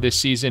so far this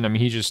season. I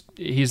mean,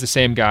 he's the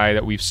same guy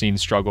that we've seen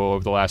struggle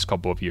over the last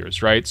couple of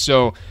years, right?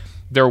 So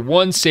their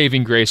one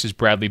saving grace is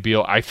Bradley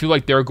Beal. I feel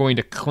like they're going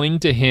to cling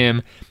to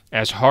him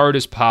as hard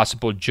as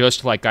possible,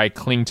 just like I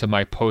cling to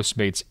my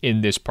Postmates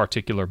in this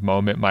particular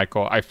moment,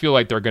 Michael. I feel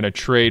like they're going to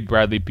trade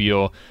Bradley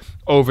Beal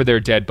over their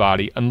dead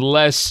body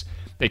unless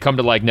they come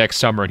to like next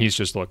summer and he's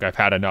just, look, I've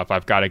had enough.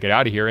 I've got to get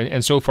out of here.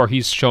 And so far,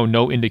 he's shown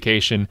no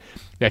indication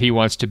that he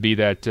wants to be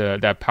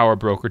that power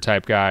broker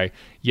type guy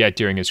yet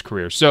during his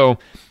career. So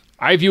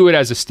I view it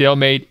as a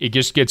stalemate. It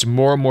just gets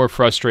more and more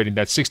frustrating.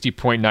 That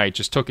 60-point night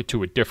just took it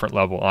to a different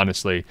level,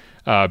 honestly,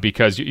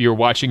 because you're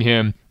watching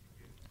him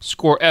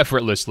score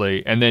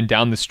effortlessly, and then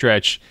down the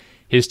stretch,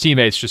 his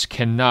teammates just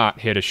cannot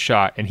hit a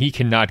shot, and he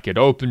cannot get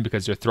open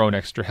because they're throwing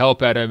extra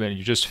help at him, and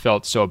you just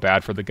felt so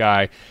bad for the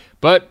guy.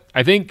 But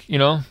I think,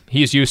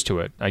 he's used to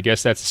it. I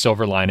guess that's the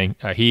silver lining.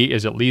 He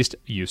is at least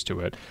used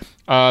to it.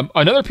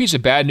 Another piece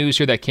of bad news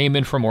here that came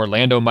in from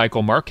Orlando,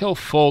 Michael, Markelle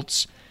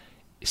Fultz,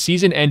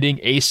 season-ending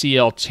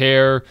ACL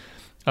tear.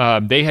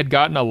 They had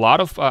gotten a lot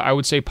of, I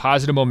would say,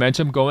 positive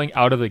momentum going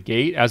out of the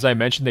gate. As I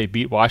mentioned, they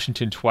beat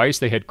Washington twice.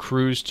 They had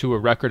cruised to a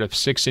record of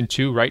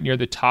 6-2, right near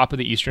the top of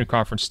the Eastern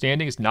Conference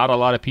standings. Not a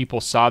lot of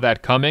people saw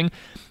that coming.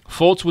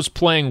 Fultz was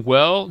playing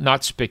well,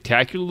 not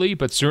spectacularly,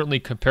 but certainly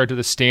compared to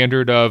the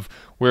standard of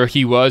where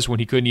he was when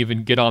he couldn't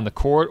even get on the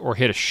court or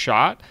hit a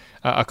shot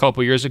a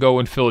couple years ago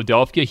in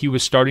Philadelphia. He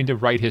was starting to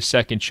write his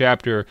second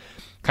chapter.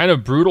 Kind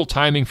of brutal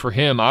timing for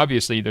him.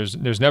 Obviously,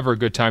 there's never a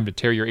good time to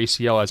tear your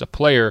ACL as a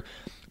player,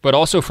 but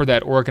also for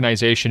that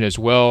organization as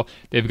well.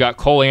 They've got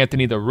Cole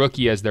Anthony, the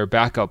rookie, as their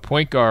backup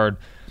point guard.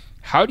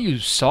 How do you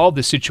solve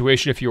the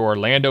situation if you're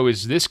Orlando?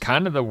 Is this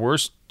kind of the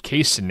worst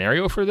case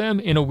scenario for them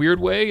in a weird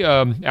way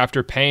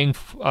after paying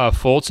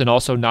Fultz and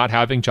also not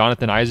having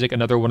Jonathan Isaac,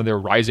 another one of their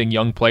rising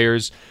young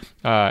players,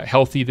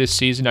 healthy this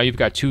season? Now you've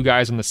got two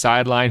guys on the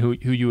sideline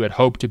who you had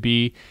hoped to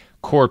be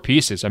core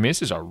pieces. I mean,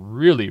 this is a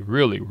really,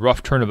 really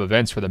rough turn of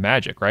events for the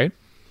Magic, right?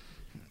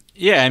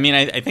 Yeah, I mean,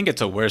 I think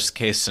it's a worst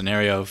case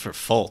scenario for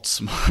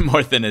Fultz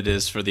more than it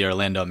is for the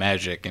Orlando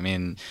Magic. I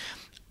mean,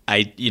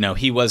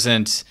 he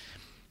wasn't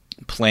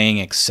playing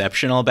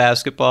exceptional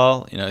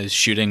basketball. He's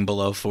shooting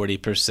below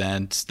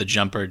 40%. The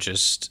jumper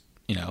just,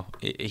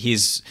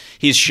 he's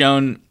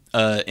shown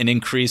an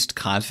increased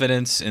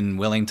confidence and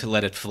willing to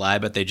let it fly,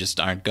 but they just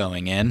aren't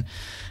going in.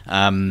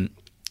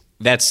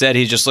 That said,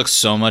 he just looks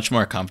so much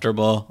more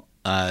comfortable.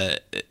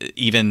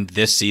 Even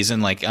this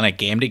season, like on a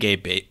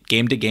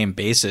game-to-game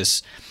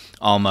basis,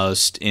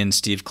 almost in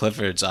Steve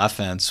Clifford's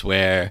offense,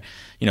 where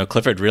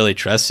Clifford really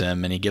trusts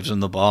him and he gives him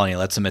the ball and he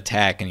lets him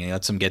attack and he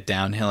lets him get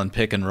downhill and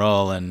pick and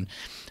roll. And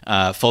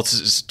Fultz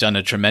has done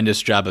a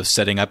tremendous job of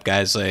setting up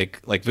guys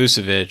like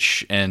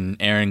Vucevic and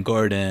Aaron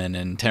Gordon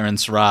and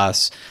Terrence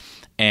Ross,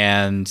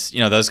 and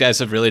those guys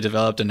have really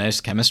developed a nice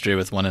chemistry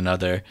with one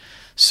another.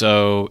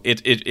 So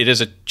it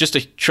is just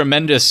a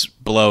tremendous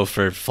blow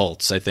for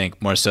Fultz, I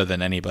think, more so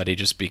than anybody,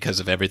 just because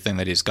of everything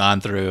that he's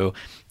gone through.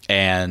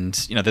 And,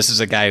 this is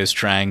a guy who's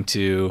trying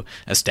to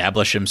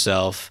establish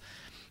himself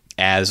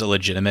as a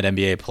legitimate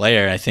NBA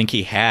player. I think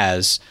he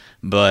has,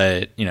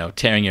 but,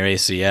 tearing your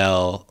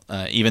ACL,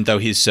 even though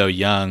he's so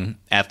young,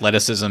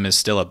 athleticism is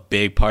still a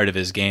big part of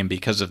his game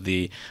because of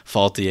the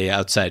faulty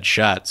outside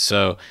shot.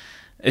 So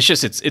it's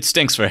just, it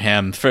stinks for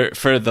him.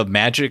 For the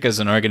Magic as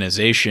an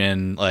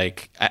organization,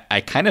 like,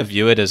 I kind of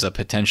view it as a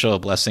potential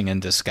blessing in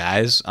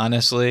disguise,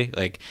 honestly.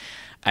 Like,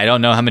 I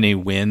don't know how many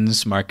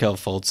wins Markelle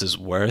Fultz is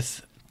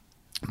worth,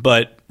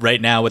 but right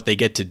now what they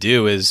get to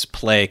do is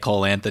play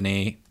Cole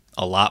Anthony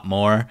a lot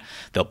more.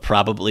 They'll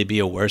probably be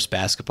a worse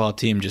basketball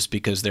team just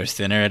because they're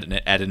thinner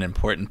at an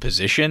important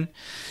position.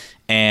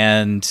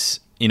 And,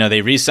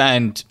 they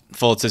re-signed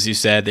Fultz, as you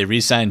said. They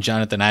re-signed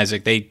Jonathan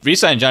Isaac. They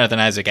re-signed Jonathan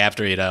Isaac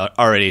after he'd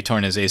already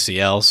torn his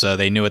ACL, so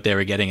they knew what they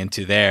were getting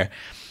into there.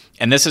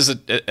 And this is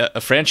a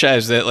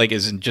franchise that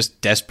is in just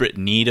desperate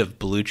need of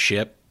blue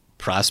chip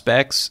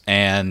prospects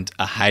and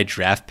a high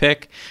draft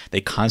pick.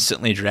 They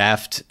constantly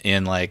draft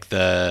in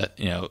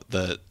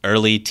the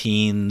early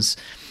teens,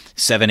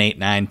 7, 8,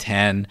 9,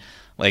 10.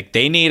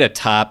 They need a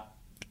top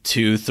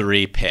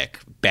 2-3 pick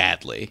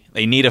badly.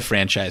 They need a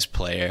franchise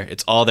player.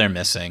 It's all they're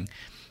missing.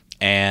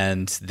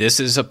 And this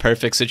is a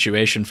perfect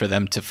situation for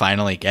them to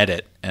finally get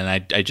it. And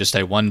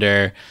I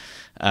wonder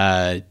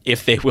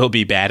if they will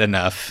be bad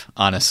enough,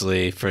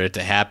 honestly, for it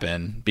to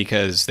happen,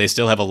 because they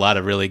still have a lot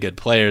of really good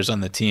players on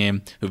the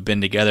team who've been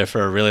together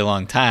for a really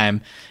long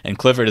time, and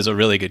Clifford is a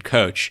really good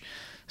coach.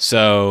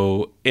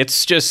 So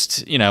it's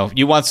just,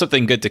 you want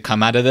something good to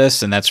come out of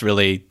this, and that's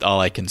really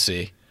all I can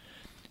see.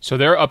 So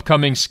their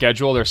upcoming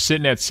schedule, they're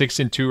sitting at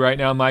 6-2 right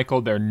now,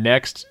 Michael. Their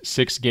next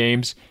 6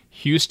 games: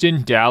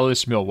 Houston,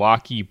 Dallas,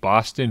 Milwaukee,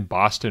 Boston,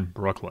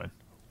 Brooklyn.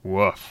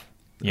 Woof.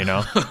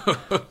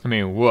 I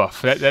mean,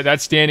 woof.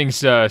 That standings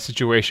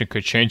situation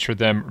could change for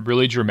them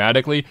really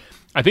dramatically.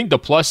 I think the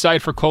plus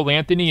side for Cole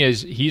Anthony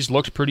is he's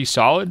looked pretty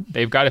solid.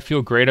 They've got to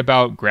feel great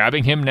about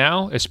grabbing him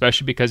now,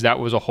 especially because that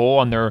was a hole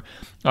on their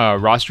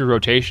roster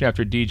rotation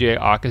after DJ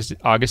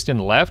Augustin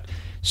left.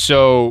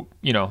 So,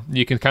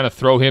 you can kind of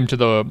throw him to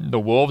the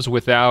Wolves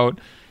without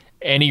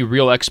any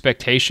real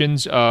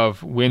expectations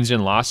of wins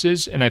and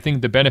losses. And I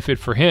think the benefit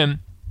for him,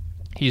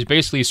 he's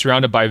basically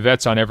surrounded by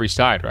vets on every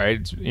side,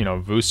 right?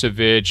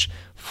 Vucevic,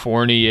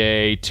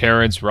 Fournier,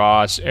 Terrence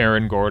Ross,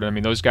 Aaron Gordon. I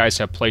mean, those guys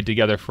have played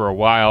together for a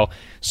while.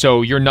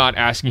 So you're not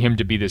asking him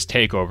to be this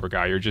takeover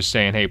guy. You're just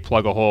saying, hey,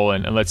 plug a hole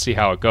and let's see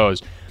how it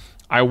goes.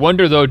 I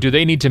wonder, though, do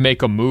they need to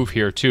make a move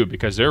here, too?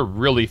 Because they're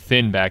really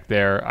thin back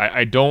there.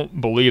 I don't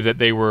believe that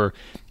they were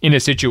in a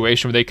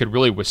situation where they could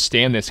really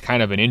withstand this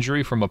kind of an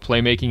injury from a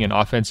playmaking and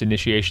offense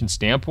initiation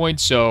standpoint.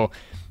 So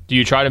do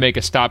you try to make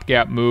a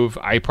stopgap move?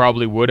 I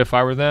probably would if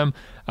I were them.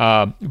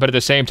 But at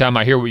the same time,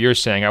 I hear what you're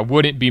saying. I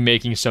wouldn't be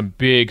making some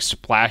big,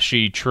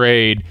 splashy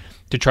trade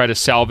to try to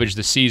salvage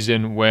the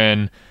season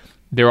when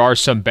there are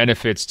some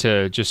benefits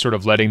to just sort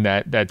of letting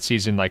that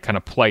season like kind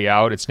of play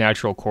out its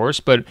natural course.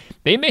 But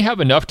they may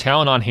have enough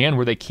talent on hand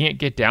where they can't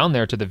get down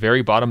there to the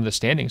very bottom of the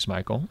standings,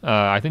 Michael.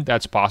 I think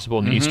that's possible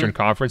in the Eastern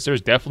Conference.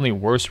 There's definitely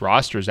worse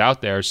rosters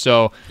out there.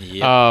 So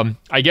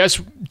I guess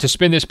to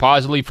spin this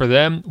positively for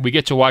them, we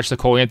get to watch the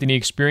Cole Anthony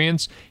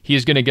experience.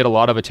 He's going to get a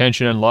lot of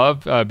attention and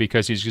love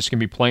because he's just going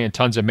to be playing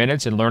tons of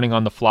minutes and learning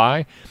on the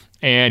fly.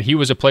 And he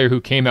was a player who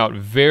came out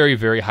very,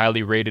 very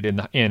highly rated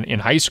in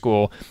high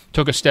school,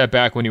 took a step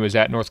back when he was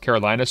at North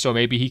Carolina. So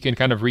maybe he can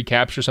kind of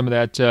recapture some of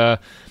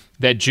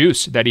that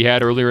juice that he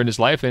had earlier in his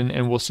life,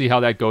 and we'll see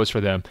how that goes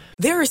for them.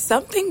 There are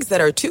some things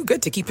that are too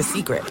good to keep a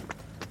secret.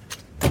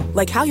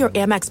 Like how your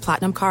Amex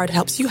Platinum card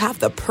helps you have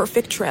the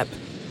perfect trip.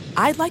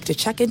 I'd like to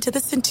check into the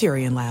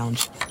Centurion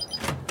Lounge.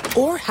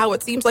 Or how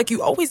it seems like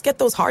you always get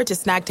those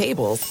hard-to-snag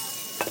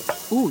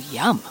tables. Ooh,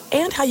 yum.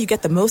 And how you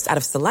get the most out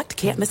of select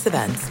can't-miss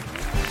events.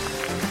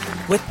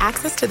 With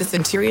access to the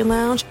Centurion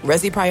Lounge,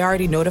 Resi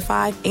Priority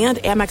Notify, and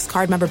Amex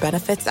card member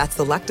benefits at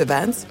select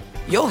events,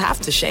 you'll have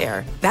to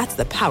share. That's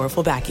the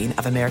powerful backing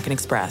of American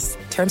Express.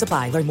 Terms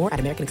apply. Learn more at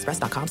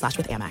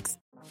americanexpress.com/withAmex.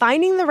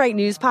 Finding the right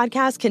news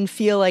podcast can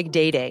feel like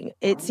dating.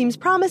 It seems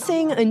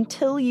promising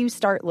until you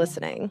start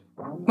listening.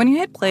 When you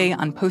hit play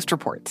on Post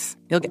Reports,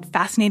 you'll get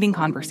fascinating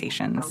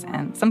conversations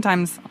and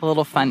sometimes a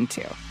little fun,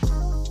 too.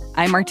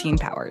 I'm Martine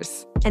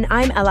Powers. And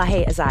I'm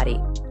Elahe Azadi.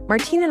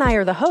 Martine and I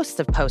are the hosts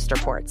of Post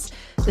Reports.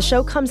 The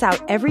show comes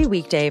out every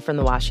weekday from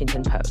The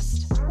Washington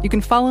Post. You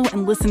can follow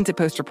and listen to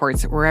Post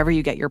Reports wherever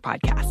you get your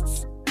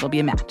podcasts. It'll be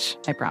a match,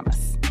 I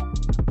promise.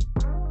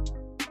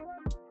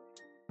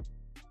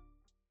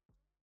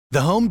 The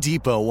Home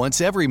Depot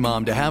wants every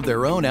mom to have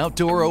their own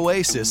outdoor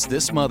oasis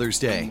this Mother's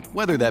Day,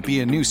 whether that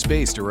be a new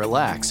space to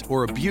relax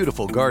or a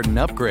beautiful garden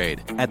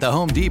upgrade. At the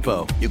Home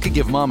Depot, you can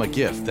give mom a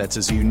gift that's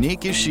as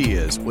unique as she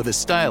is, with a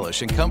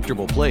stylish and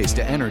comfortable place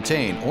to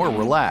entertain or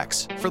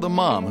relax for the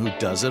mom who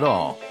does it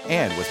all.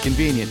 And with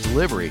convenient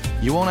delivery,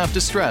 you won't have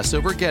to stress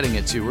over getting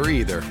it to her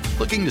either.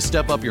 Looking to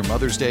step up your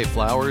Mother's Day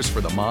flowers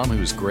for the mom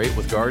who's great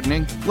with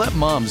gardening? Let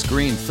Mom's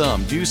Green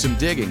Thumb do some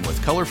digging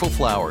with colorful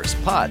flowers,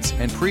 pots,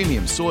 and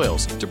premium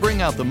soils to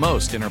bring out the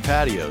most in her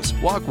patios,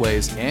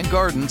 walkways, and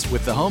gardens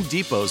with the Home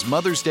Depot's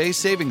Mother's Day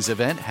Savings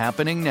Event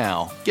happening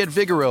now. Get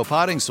Vigoro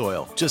potting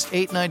soil, just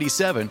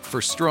 $8.97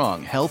 for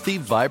strong, healthy,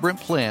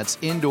 vibrant plants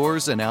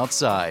indoors and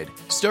outside.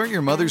 Start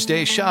your Mother's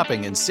Day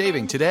shopping and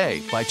saving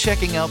today by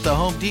checking out the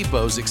Home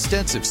Depot's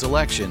extensive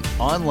selection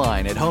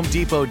online at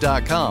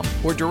HomeDepot.com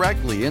or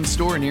directly in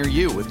store near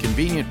you with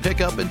convenient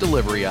pickup and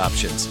delivery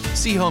options.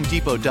 See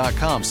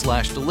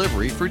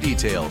HomeDepot.com/delivery for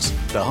details.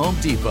 The Home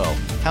Depot,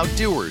 how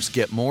doers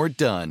get more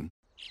done.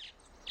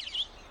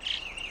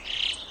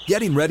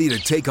 Getting ready to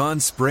take on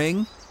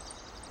spring?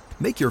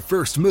 Make your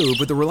first move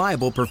with the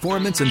reliable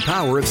performance and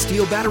power of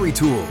Steel battery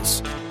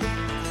tools.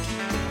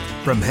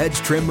 From hedge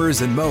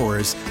trimmers and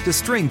mowers to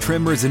string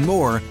trimmers and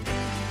more,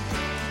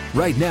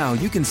 right now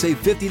you can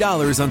save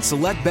 $50 on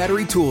select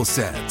battery tool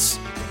sets.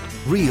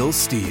 Real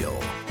Steel.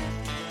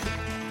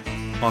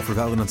 Offer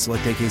valid on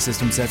select AK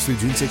system sets through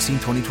June 16,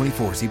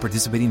 2024. See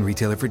participating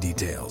retailer for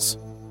details.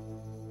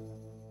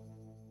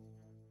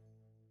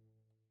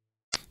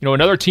 You know,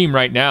 another team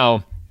right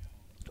now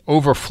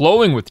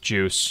overflowing with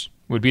juice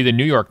would be the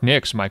New York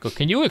Knicks. Michael,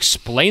 can you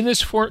explain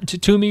this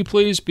to me,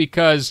 please?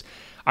 Because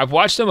I've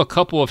watched them a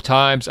couple of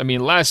times. I mean,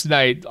 last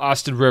night,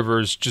 Austin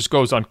Rivers just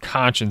goes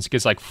unconscious,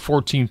 gets like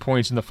 14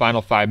 points in the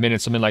final 5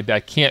 minutes, something like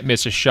that, can't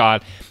miss a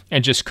shot,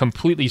 and just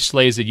completely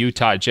slays the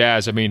Utah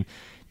Jazz. I mean,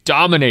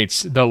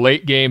 dominates the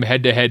late game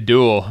head-to-head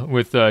duel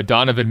with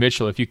Donovan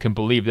Mitchell, if you can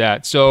believe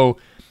that. So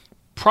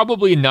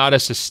probably not a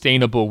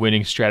sustainable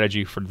winning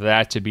strategy for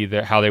that to be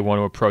how they want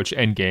to approach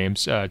end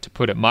games, to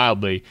put it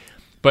mildly.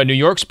 But New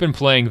York's been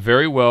playing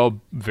very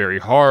well, very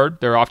hard.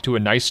 They're off to a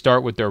nice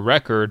start with their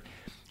record.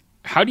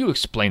 How do you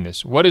explain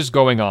this? What is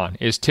going on?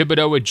 Is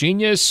Thibodeau a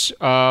genius,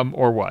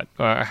 or what?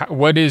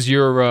 What is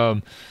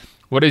your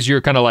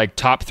kind of like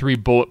top 3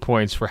 bullet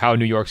points for how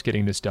New York's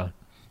getting this done?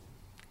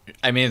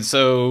 I mean,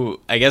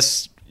 so I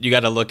guess you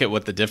got to look at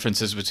what the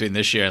difference is between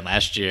this year and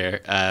last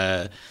year.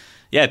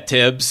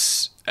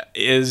 Tibbs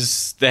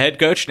is the head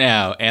coach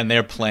now, and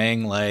they're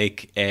playing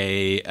like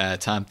a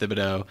Tom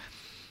Thibodeau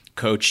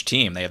coach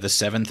team. They have the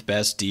 7th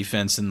best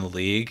defense in the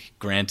league.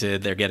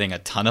 Granted, they're getting a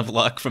ton of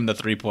luck from the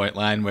 3-point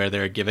line where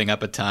they're giving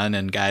up a ton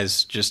and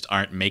guys just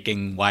aren't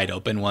making wide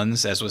open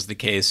ones, as was the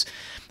case.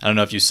 I don't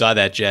know if you saw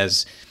that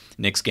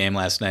Jazz-Knicks game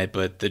last night,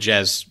 but the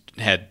Jazz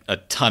had a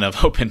ton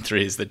of open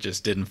threes that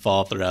just didn't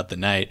fall throughout the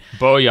night.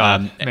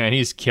 Bojan, man,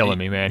 he's killing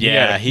me, man.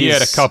 Yeah, he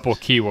had a couple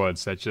key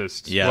ones that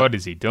just, what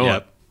is he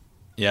doing?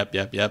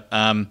 Yep.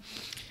 And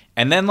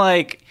then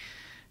like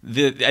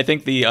I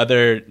think the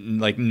other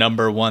like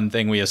number one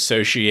thing we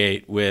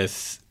associate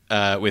with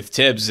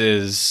Tibbs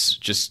is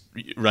just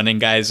running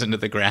guys into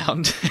the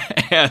ground.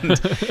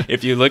 And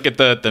if you look at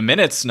the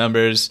minutes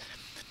numbers,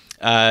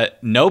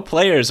 no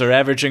players are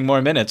averaging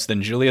more minutes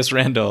than Julius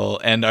Randle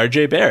and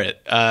RJ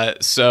Barrett.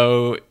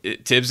 So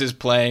Tibbs is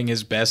playing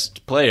his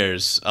best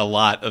players a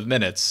lot of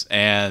minutes.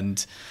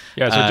 And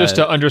Yeah, so just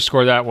to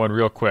underscore that one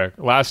real quick.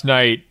 Last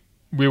night,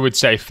 we would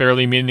say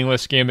fairly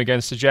meaningless game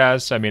against the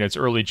Jazz. I mean, it's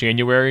early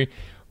January.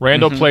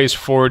 Randall plays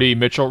 40.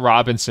 Mitchell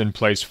Robinson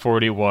plays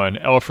 41.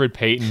 Elfrid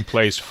Payton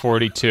plays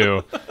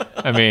 42.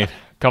 I mean,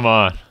 come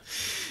on.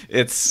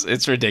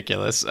 It's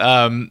ridiculous.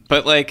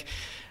 But like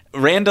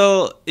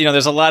Randall,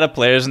 there's a lot of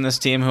players in this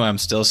team who I'm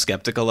still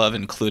skeptical of,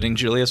 including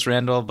Julius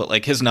Randle. But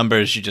like his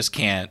numbers, you just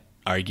can't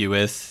argue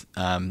with.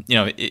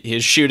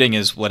 His shooting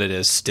is what it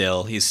is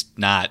still. He's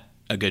not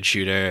a good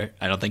shooter.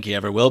 I don't think he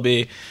ever will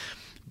be.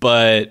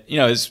 But,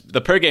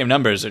 the per game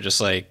numbers are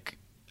just like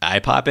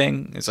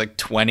eye-popping. It's like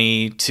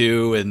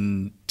 22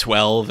 and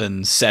 12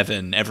 and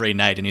 7 every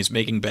night, and he's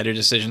making better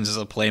decisions as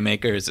a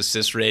playmaker. His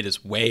assist rate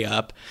is way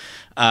up.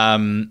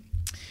 And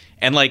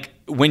like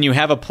when you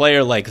have a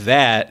player like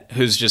that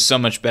who's just so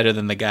much better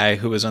than the guy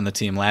who was on the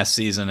team last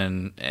season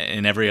and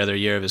in every other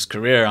year of his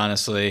career,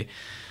 honestly,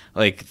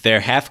 like their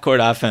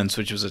half-court offense,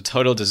 which was a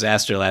total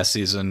disaster last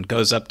season,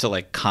 goes up to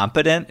like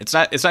competent. It's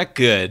not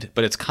good,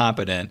 but it's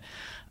competent.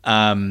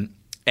 Elfrid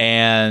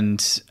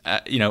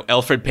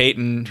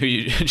Payton, who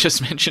you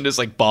just mentioned, is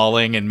like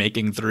balling and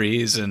making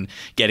threes and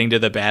getting to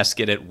the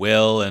basket at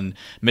will. And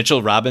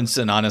Mitchell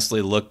Robinson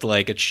honestly looked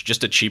like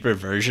just a cheaper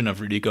version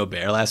of Rudy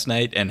Gobert last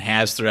night and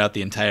has throughout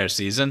the entire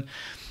season.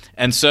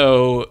 And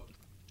so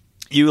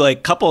you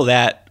like couple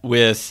that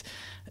with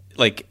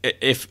like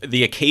if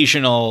the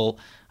occasional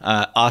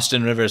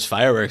Austin Rivers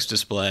fireworks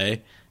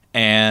display,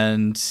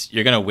 and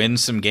you're going to win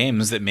some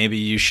games that maybe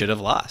you should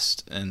have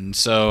lost. And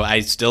so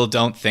I still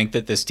don't think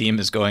that this team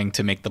is going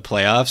to make the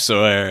playoffs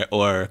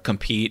or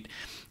compete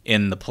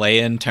in the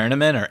play-in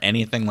tournament or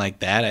anything like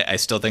that. I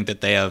still think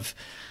that they have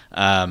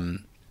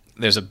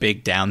there's a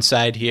big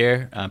downside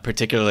here,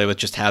 particularly with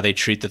just how they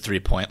treat the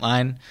three-point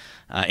line,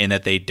 in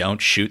that they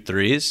don't shoot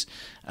threes.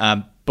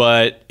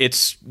 But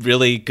it's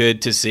really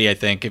good to see, I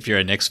think, if you're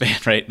a Knicks fan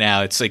right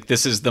now. It's like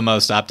this is the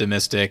most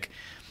optimistic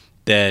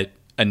that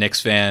a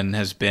Knicks fan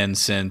has been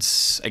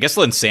since, I guess,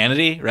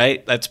 Linsanity,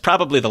 right? That's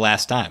probably the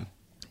last time.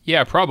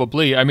 Yeah,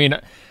 probably. I mean,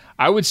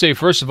 I would say,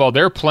 first of all,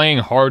 they're playing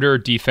harder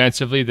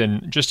defensively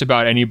than just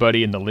about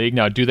anybody in the league.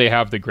 Now, do they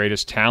have the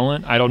greatest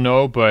talent? I don't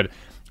know, but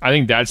I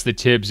think that's the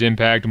Tibbs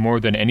impact more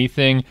than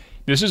anything.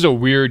 This is a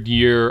weird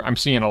year. I'm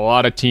seeing a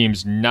lot of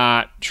teams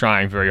not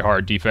trying very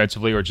hard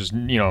defensively, or just,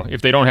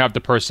 if they don't have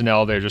the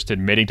personnel, they're just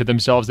admitting to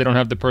themselves they don't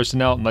have the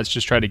personnel, and let's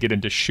just try to get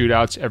into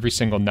shootouts every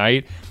single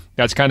night.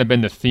 That's kind of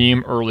been the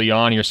theme early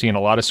on. You're seeing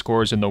a lot of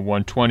scores in the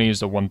 120s,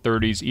 the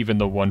 130s, even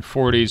the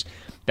 140s.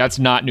 That's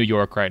not New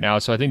York right now.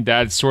 So I think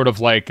that's sort of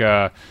like,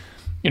 will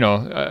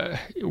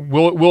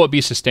it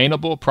be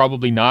sustainable?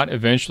 Probably not.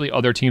 Eventually,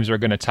 other teams are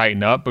going to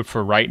tighten up. But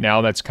for right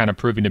now, that's kind of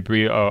proving to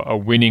be a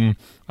winning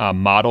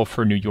model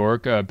for New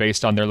York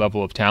based on their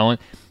level of talent.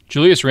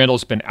 Julius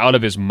Randle's been out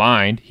of his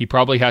mind. He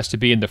probably has to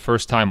be in the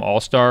first-time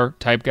All-Star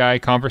type guy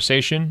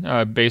conversation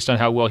based on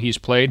how well he's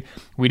played.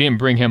 We didn't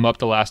bring him up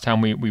the last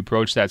time we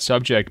broached that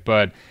subject,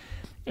 but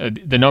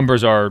the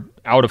numbers are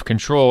out of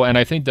control. And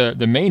I think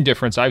the main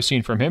difference I've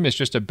seen from him is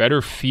just a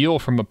better feel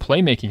from a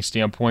playmaking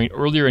standpoint.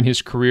 Earlier in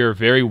his career,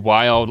 very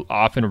wild,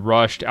 often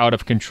rushed, out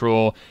of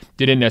control,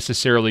 didn't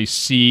necessarily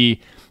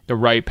see the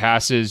right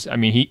passes. I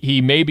mean,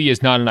 he maybe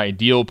is not an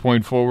ideal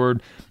point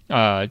forward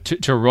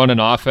to run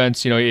an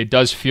offense. It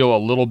does feel a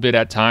little bit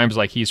at times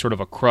like he's sort of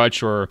a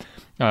crutch or,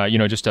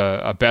 just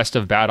a best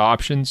of bad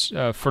options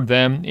for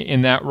them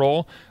in that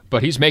role.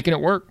 But he's making it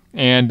work,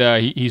 and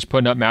he's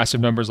putting up massive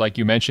numbers like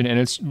you mentioned, and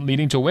it's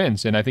leading to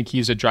wins. And I think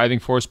he's a driving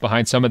force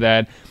behind some of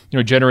that,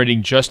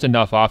 generating just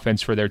enough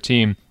offense for their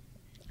team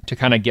to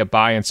kind of get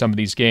by in some of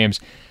these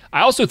games.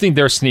 I also think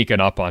they're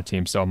sneaking up on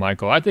teams, though,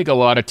 Michael. I think a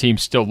lot of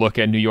teams still look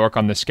at New York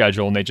on the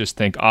schedule and they just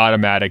think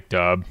automatic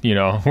dub.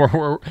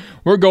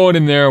 We're going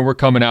in there, we're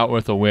coming out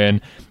with a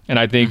win. And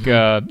I think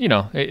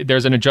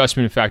there's an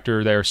adjustment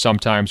factor there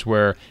sometimes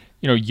where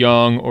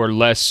young or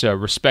less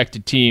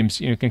respected teams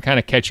can kind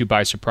of catch you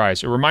by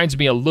surprise. It reminds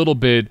me a little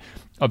bit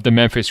of the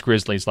Memphis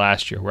Grizzlies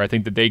last year, where I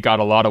think that they got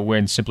a lot of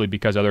wins simply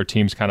because other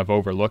teams kind of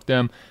overlooked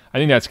them. I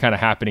think that's kind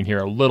of happening here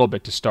a little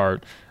bit to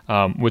start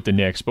with the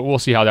Knicks, but we'll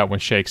see how that one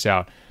shakes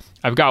out.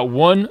 I've got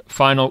one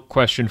final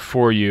question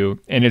for you,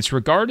 and it's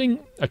regarding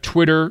a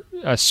Twitter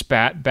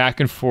spat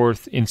back and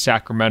forth in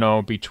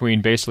Sacramento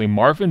between basically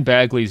Marvin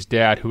Bagley's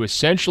dad, who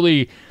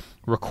essentially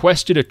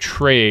requested a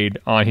trade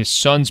on his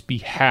son's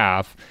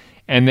behalf,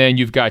 and then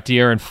you've got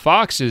De'Aaron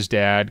Fox's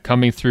dad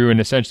coming through and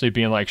essentially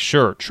being like,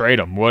 sure, trade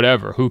him,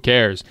 whatever, who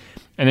cares?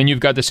 And then you've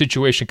got the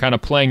situation kind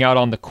of playing out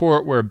on the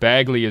court where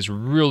Bagley is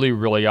really,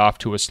 really off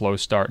to a slow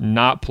start,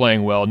 not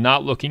playing well,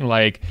 not looking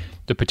like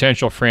the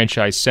potential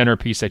franchise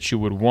centerpiece that you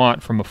would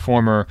want from a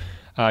former,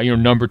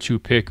 number 2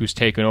 pick who's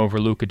taken over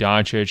Luka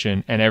Doncic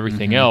and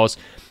everything else.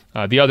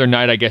 The other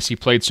night, I guess he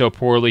played so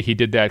poorly, he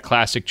did that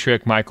classic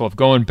trick, Michael, of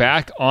going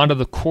back onto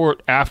the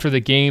court after the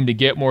game to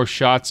get more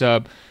shots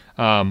up.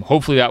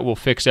 Hopefully that will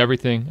fix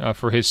everything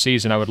for his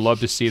season. I would love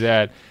to see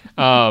that.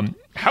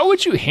 How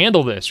would you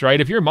handle this, right?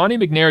 If you're Monty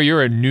McNair,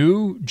 you're a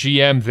new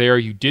GM there.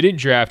 You didn't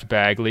draft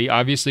Bagley.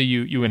 Obviously,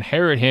 you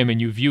inherit him and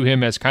you view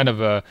him as kind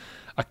of a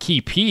key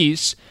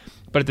piece.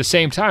 But at the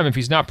same time, if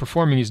he's not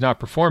performing, he's not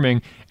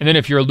performing. And then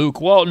if you're Luke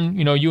Walton,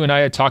 you and I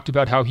had talked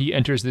about how he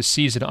enters this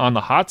season on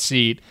the hot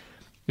seat.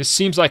 This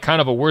seems like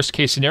kind of a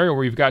worst-case scenario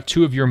where you've got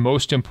two of your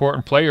most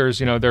important players,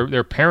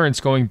 their parents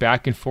going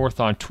back and forth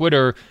on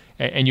Twitter,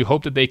 and you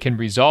hope that they can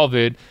resolve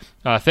it.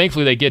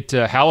 Thankfully, they get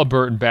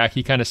Halliburton back.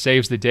 He kind of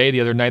saves the day. The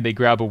other night, they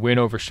grab a win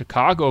over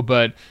Chicago,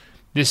 but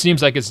this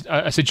seems like it's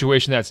a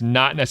situation that's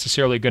not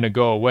necessarily going to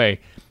go away.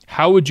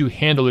 How would you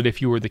handle it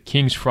if you were the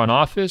Kings front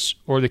office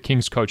or the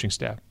Kings coaching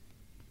staff?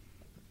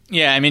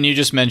 Yeah, I mean, you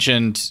just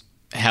mentioned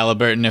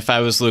Halliburton. If I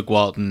was Luke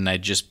Walton,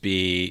 I'd just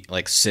be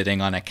like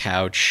sitting on a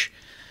couch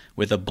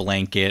with a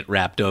blanket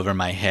wrapped over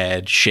my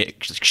head,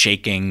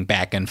 shaking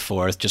back and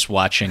forth, just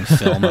watching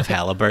film of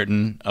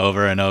Halliburton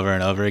over and over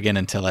and over again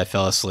until I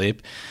fell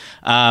asleep.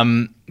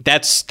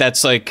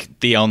 That's like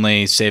the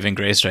only saving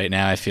grace right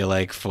now, I feel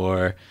like,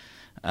 for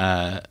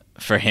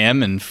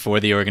him and for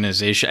the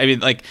organization. I mean,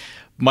 like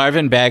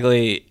Marvin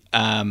Bagley,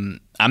 I'm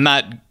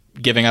not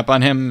giving up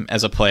on him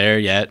as a player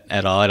yet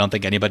at all. I don't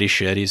think anybody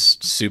should. He's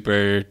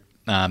super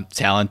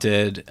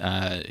talented.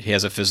 He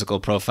has a physical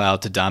profile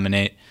to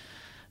dominate.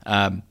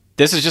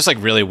 This is just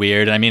like really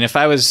weird. I mean, if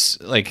I was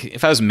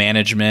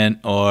management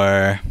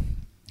or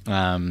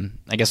I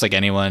guess like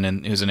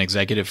anyone who's an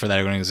executive for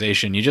that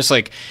organization, you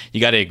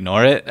got to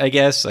ignore it, I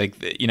guess. Like,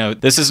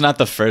 this is not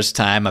the first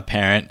time a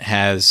parent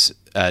has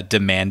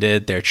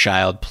demanded their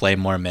child play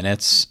more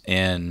minutes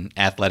in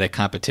athletic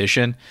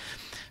competition.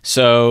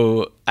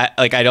 So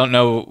I don't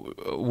know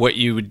what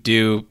you would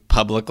do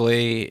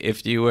publicly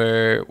if you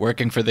were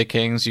working for the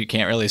Kings. You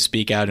can't really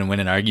speak out and win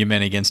an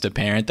argument against a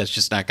parent. That's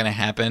just not going to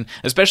happen,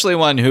 especially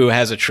one who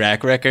has a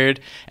track record,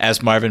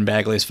 as Marvin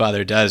Bagley's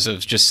father does,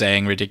 of just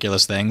saying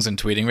ridiculous things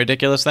and tweeting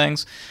ridiculous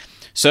things.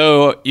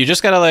 So you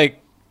just got to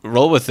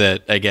roll with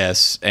it, I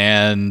guess.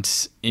 And,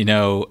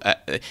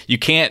 you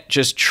can't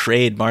just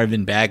trade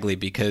Marvin Bagley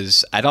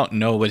because I don't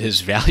know what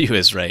his value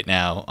is right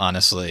now,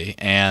 honestly.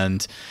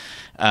 And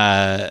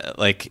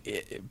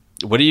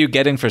what are you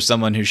getting for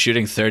someone who's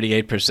shooting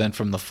 38%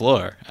 from the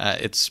floor?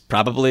 It's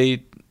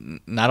probably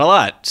not a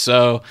lot.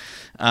 So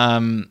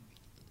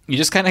you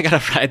just kind of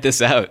got to ride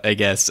this out, I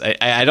guess.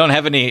 I don't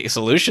have any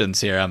solutions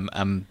here.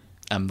 I'm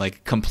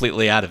like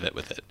completely out of it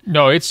with it.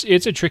 No, it's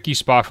a tricky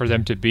spot for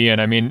them to be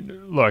in. I mean,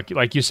 look,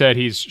 like you said,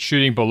 he's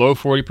shooting below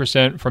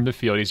 40% from the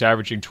field. He's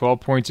averaging 12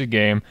 points a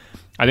game.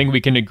 I think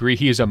we can agree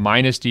he is a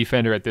minus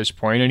defender at this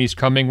point, and he's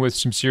coming with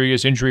some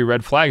serious injury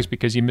red flags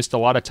because he missed a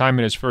lot of time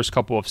in his first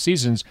couple of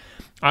seasons.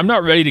 I'm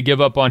not ready to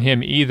give up on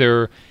him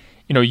either.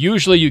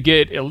 Usually you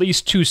get at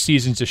least 2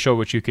 seasons to show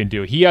what you can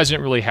do. He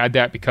hasn't really had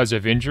that because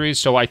of injuries,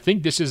 so I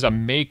think this is a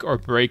make or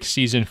break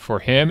season for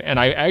him, and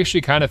I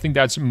actually kind of think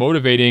that's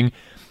motivating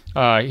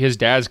his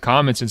dad's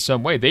comments in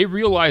some way. They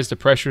realize the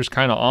pressure's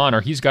kind of on,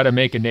 or he's got to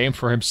make a name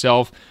for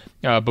himself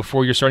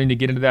before you're starting to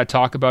get into that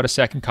talk about a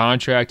second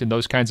contract and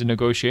those kinds of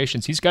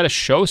negotiations. He's got to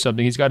show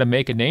something. He's got to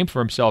make a name for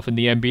himself in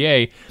the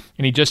NBA,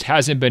 and he just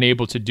hasn't been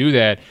able to do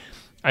that.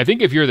 I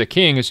think if you're the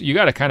Kings, you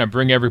got to kind of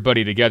bring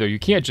everybody together. You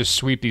can't just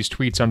sweep these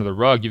tweets under the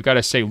rug. You've got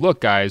to say,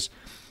 look, guys,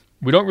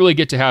 we don't really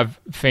get to have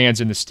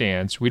fans in the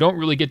stands. We don't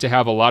really get to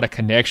have a lot of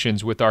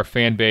connections with our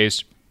fan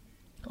base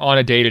on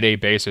a day-to-day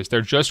basis.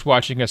 They're just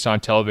watching us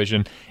on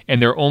television,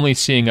 and they're only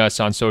seeing us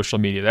on social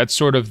media. That's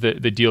sort of the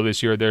deal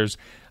this year. There's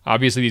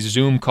obviously these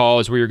Zoom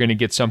calls where you're going to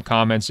get some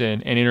comments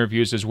and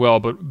interviews as well,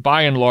 but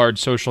by and large,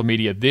 social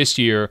media this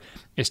year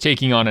is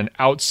taking on an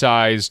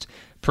outsized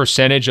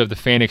percentage of the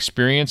fan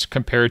experience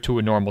compared to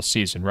a normal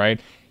season, right?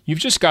 You've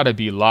just got to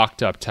be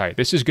locked up tight.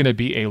 This is going to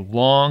be a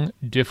long,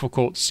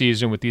 difficult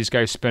season with these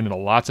guys spending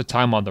lots of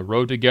time on the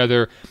road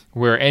together,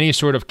 where any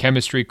sort of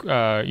chemistry,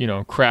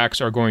 cracks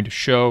are going to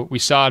show. We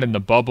saw it in the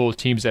bubble.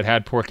 Teams that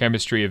had poor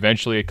chemistry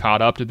eventually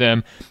caught up to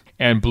them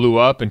and blew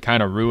up and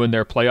kind of ruined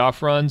their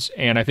playoff runs.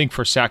 And I think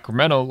for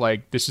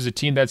Sacramento, this is a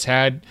team that's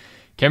had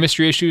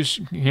chemistry issues,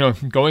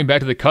 going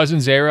back to the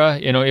Cousins era,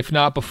 if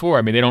not before.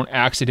 I mean, they don't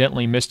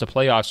accidentally miss the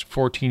playoffs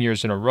 14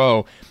 years in a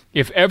row.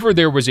 If ever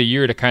there was a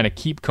year to kind of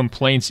keep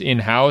complaints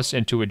in-house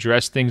and to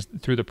address things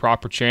through the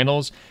proper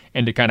channels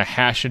and to kind of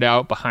hash it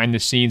out behind the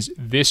scenes,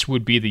 this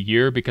would be the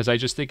year, because I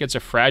just think it's a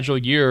fragile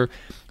year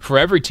for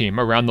every team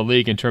around the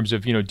league in terms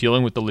of,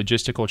 dealing with the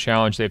logistical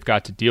challenge they've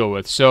got to deal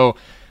with. So,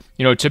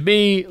 to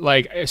me,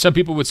 some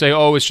people would say,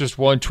 oh, it's just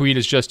one tweet,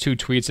 it's just 2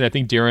 tweets, and I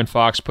think De'Aaron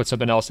Fox put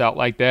something else out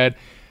like that.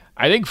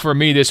 I think for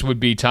me, this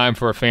would be time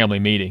for a family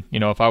meeting.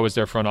 If I was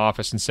their front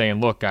office and saying,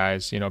 look,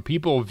 guys,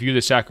 people view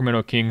the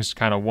Sacramento Kings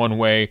kind of one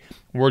way.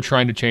 We're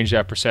trying to change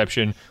that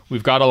perception.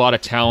 We've got a lot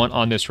of talent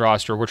on this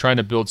roster. We're trying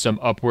to build some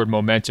upward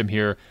momentum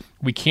here.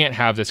 We can't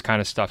have this kind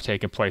of stuff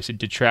taking place. It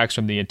detracts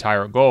from the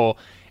entire goal.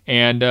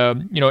 And,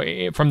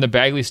 from the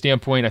Bagley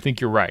standpoint, I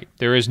think you're right.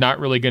 There is not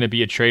really going to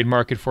be a trade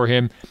market for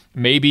him.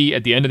 Maybe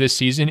at the end of this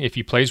season, if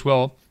he plays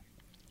well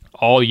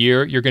all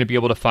year, you're going to be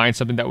able to find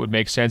something that would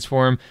make sense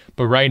for him.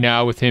 But right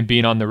now, with him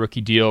being on the rookie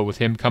deal, with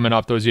him coming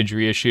off those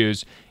injury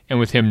issues, and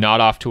with him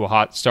not off to a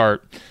hot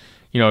start,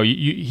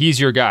 he's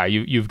your guy.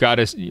 You've got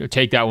to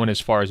take that one as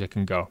far as it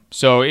can go.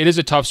 So it is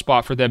a tough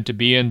spot for them to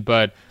be in,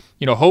 but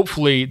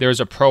hopefully there's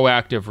a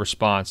proactive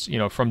response,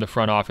 from the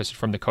front office,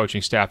 from the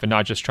coaching staff, and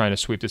not just trying to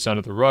sweep this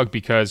under the rug,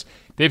 because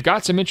they've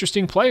got some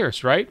interesting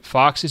players, right?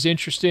 Fox is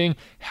interesting.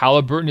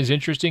 Halliburton is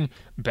interesting.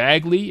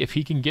 Bagley, if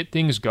he can get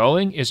things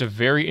going, is a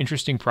very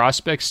interesting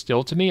prospect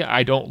still to me.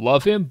 I don't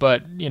love him,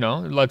 but,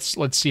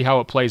 let's see how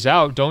it plays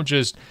out. Don't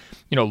just,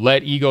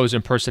 let egos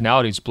and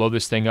personalities blow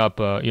this thing up,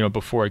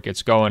 before it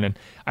gets going. And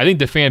I think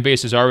the fan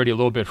base is already a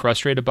little bit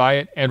frustrated by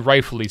it, and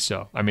rightfully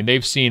so. I mean,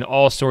 they've seen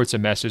all sorts of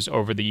messes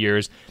over the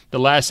years. The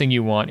last thing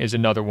you want is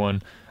another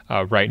one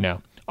right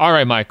now. All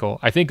right, Michael,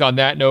 I think on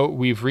that note,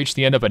 we've reached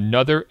the end of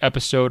another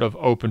episode of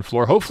Open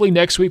Floor. Hopefully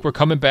next week we're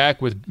coming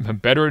back with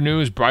better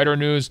news, brighter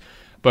news,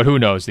 but who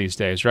knows these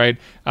days, right?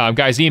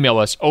 Guys, email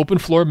us,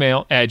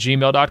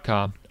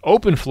 openfloormail@gmail.com.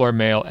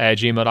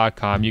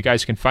 openfloormail@gmail.com. You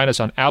guys can find us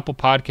on Apple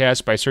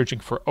Podcasts by searching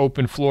for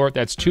Open Floor.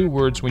 That's 2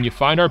 words. When you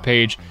find our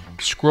page,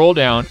 scroll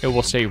down. It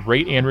will say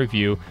rate and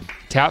review.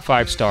 Tap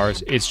 5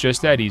 stars. It's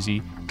just that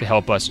easy to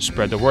help us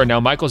spread the word. Now,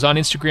 Michael's on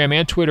Instagram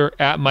and Twitter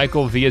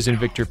 @Michael V as in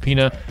Victor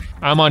Pina.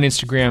 I'm on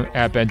Instagram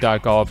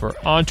 @Ben.Golliver,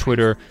 on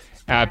Twitter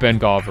 @Ben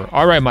Golliver.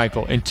 All right,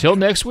 Michael, until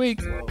next week,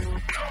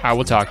 I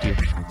will talk to you.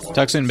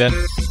 Talk soon, Ben.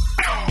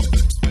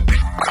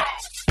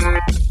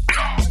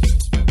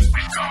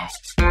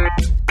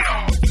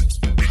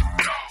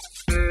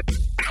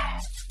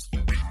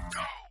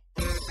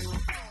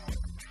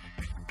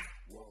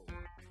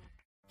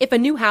 If a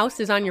new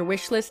house is on your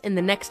wish list in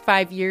the next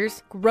 5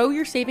 years, grow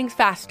your savings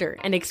faster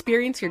and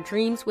experience your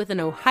dreams with an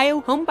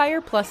Ohio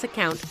Homebuyer Plus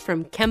account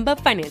from Kemba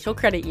Financial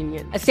Credit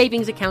Union. A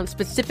savings account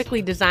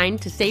specifically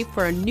designed to save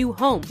for a new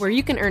home, where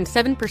you can earn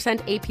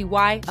 7%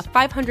 APY, a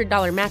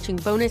 $500 matching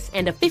bonus,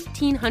 and a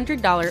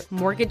 $1,500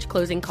 mortgage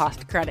closing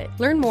cost credit.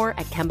 Learn more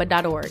at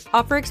Kemba.org.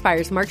 Offer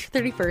expires March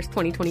 31st,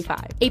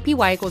 2025.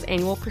 APY equals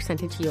annual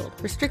percentage yield.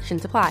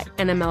 Restrictions apply.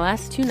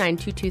 NMLS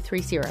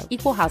 292230.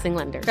 Equal housing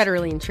lender.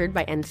 Federally insured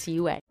by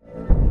NCUA.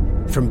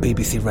 From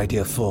BBC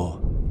Radio 4,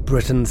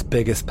 Britain's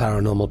biggest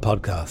paranormal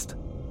podcast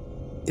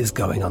is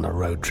going on a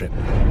road trip.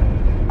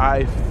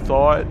 I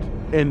thought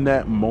in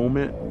that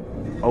moment,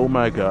 oh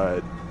my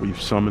God, we've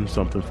summoned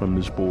something from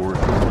this board.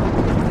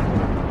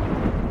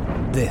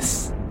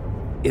 This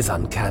is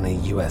Uncanny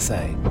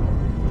USA.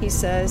 He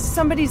says,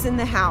 somebody's in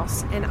the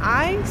house, and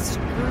I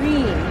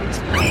screamed.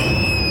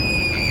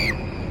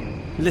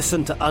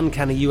 Listen to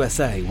Uncanny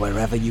USA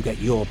wherever you get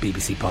your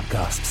BBC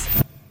podcasts,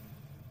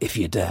 if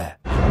you dare.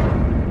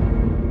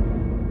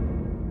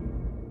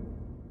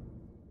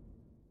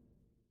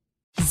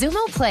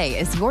 Xumo Play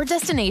is your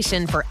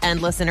destination for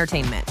endless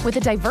entertainment. With a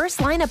diverse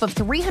lineup of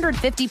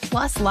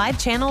 350-plus live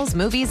channels,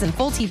 movies, and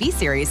full TV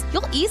series,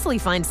 you'll easily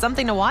find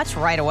something to watch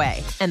right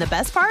away. And the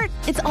best part?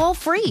 It's all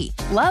free.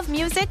 Love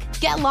music?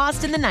 Get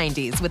lost in the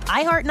 90s with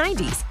iHeart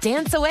 90s,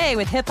 dance away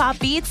with hip-hop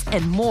beats,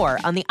 and more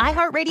on the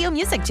iHeartRadio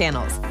music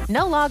channels.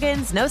 No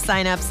logins, no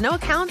signups, no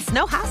accounts,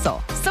 no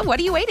hassle. So what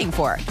are you waiting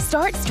for?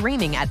 Start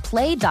streaming at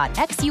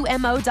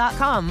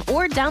play.xumo.com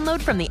or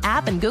download from the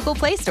app and Google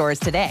Play stores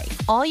today.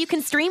 All you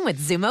can stream with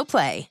Xumo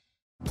Play.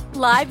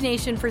 Live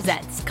Nation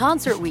presents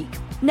Concert Week.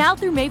 Now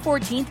through May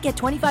 14th, get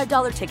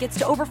 $25 tickets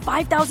to over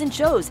 5,000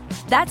 shows.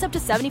 That's up to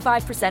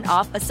 75%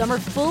 off a summer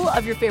full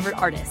of your favorite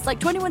artists like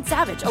 21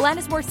 Savage,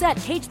 Alanis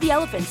Morissette, Cage the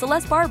Elephant,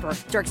 Celeste Barber,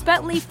 Dierks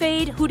Bentley,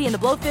 Fade, Hootie and the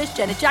Blowfish,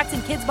 Janet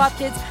Jackson, Kidz Bop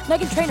Kids,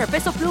 Meghan Trainor,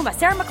 Bissell Pluma,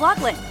 Sarah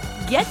McLachlan.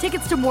 Get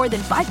tickets to more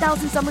than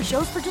 5,000 summer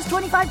shows for just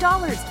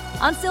 $25.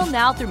 On sale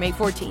now through May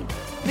 14th.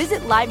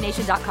 Visit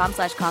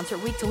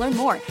LiveNation.com/Concert Week to learn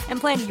more and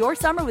plan your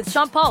summer with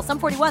Sean Paul, Sum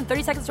 41,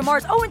 30 Seconds to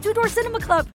Mars, and Two Door Cinema Club.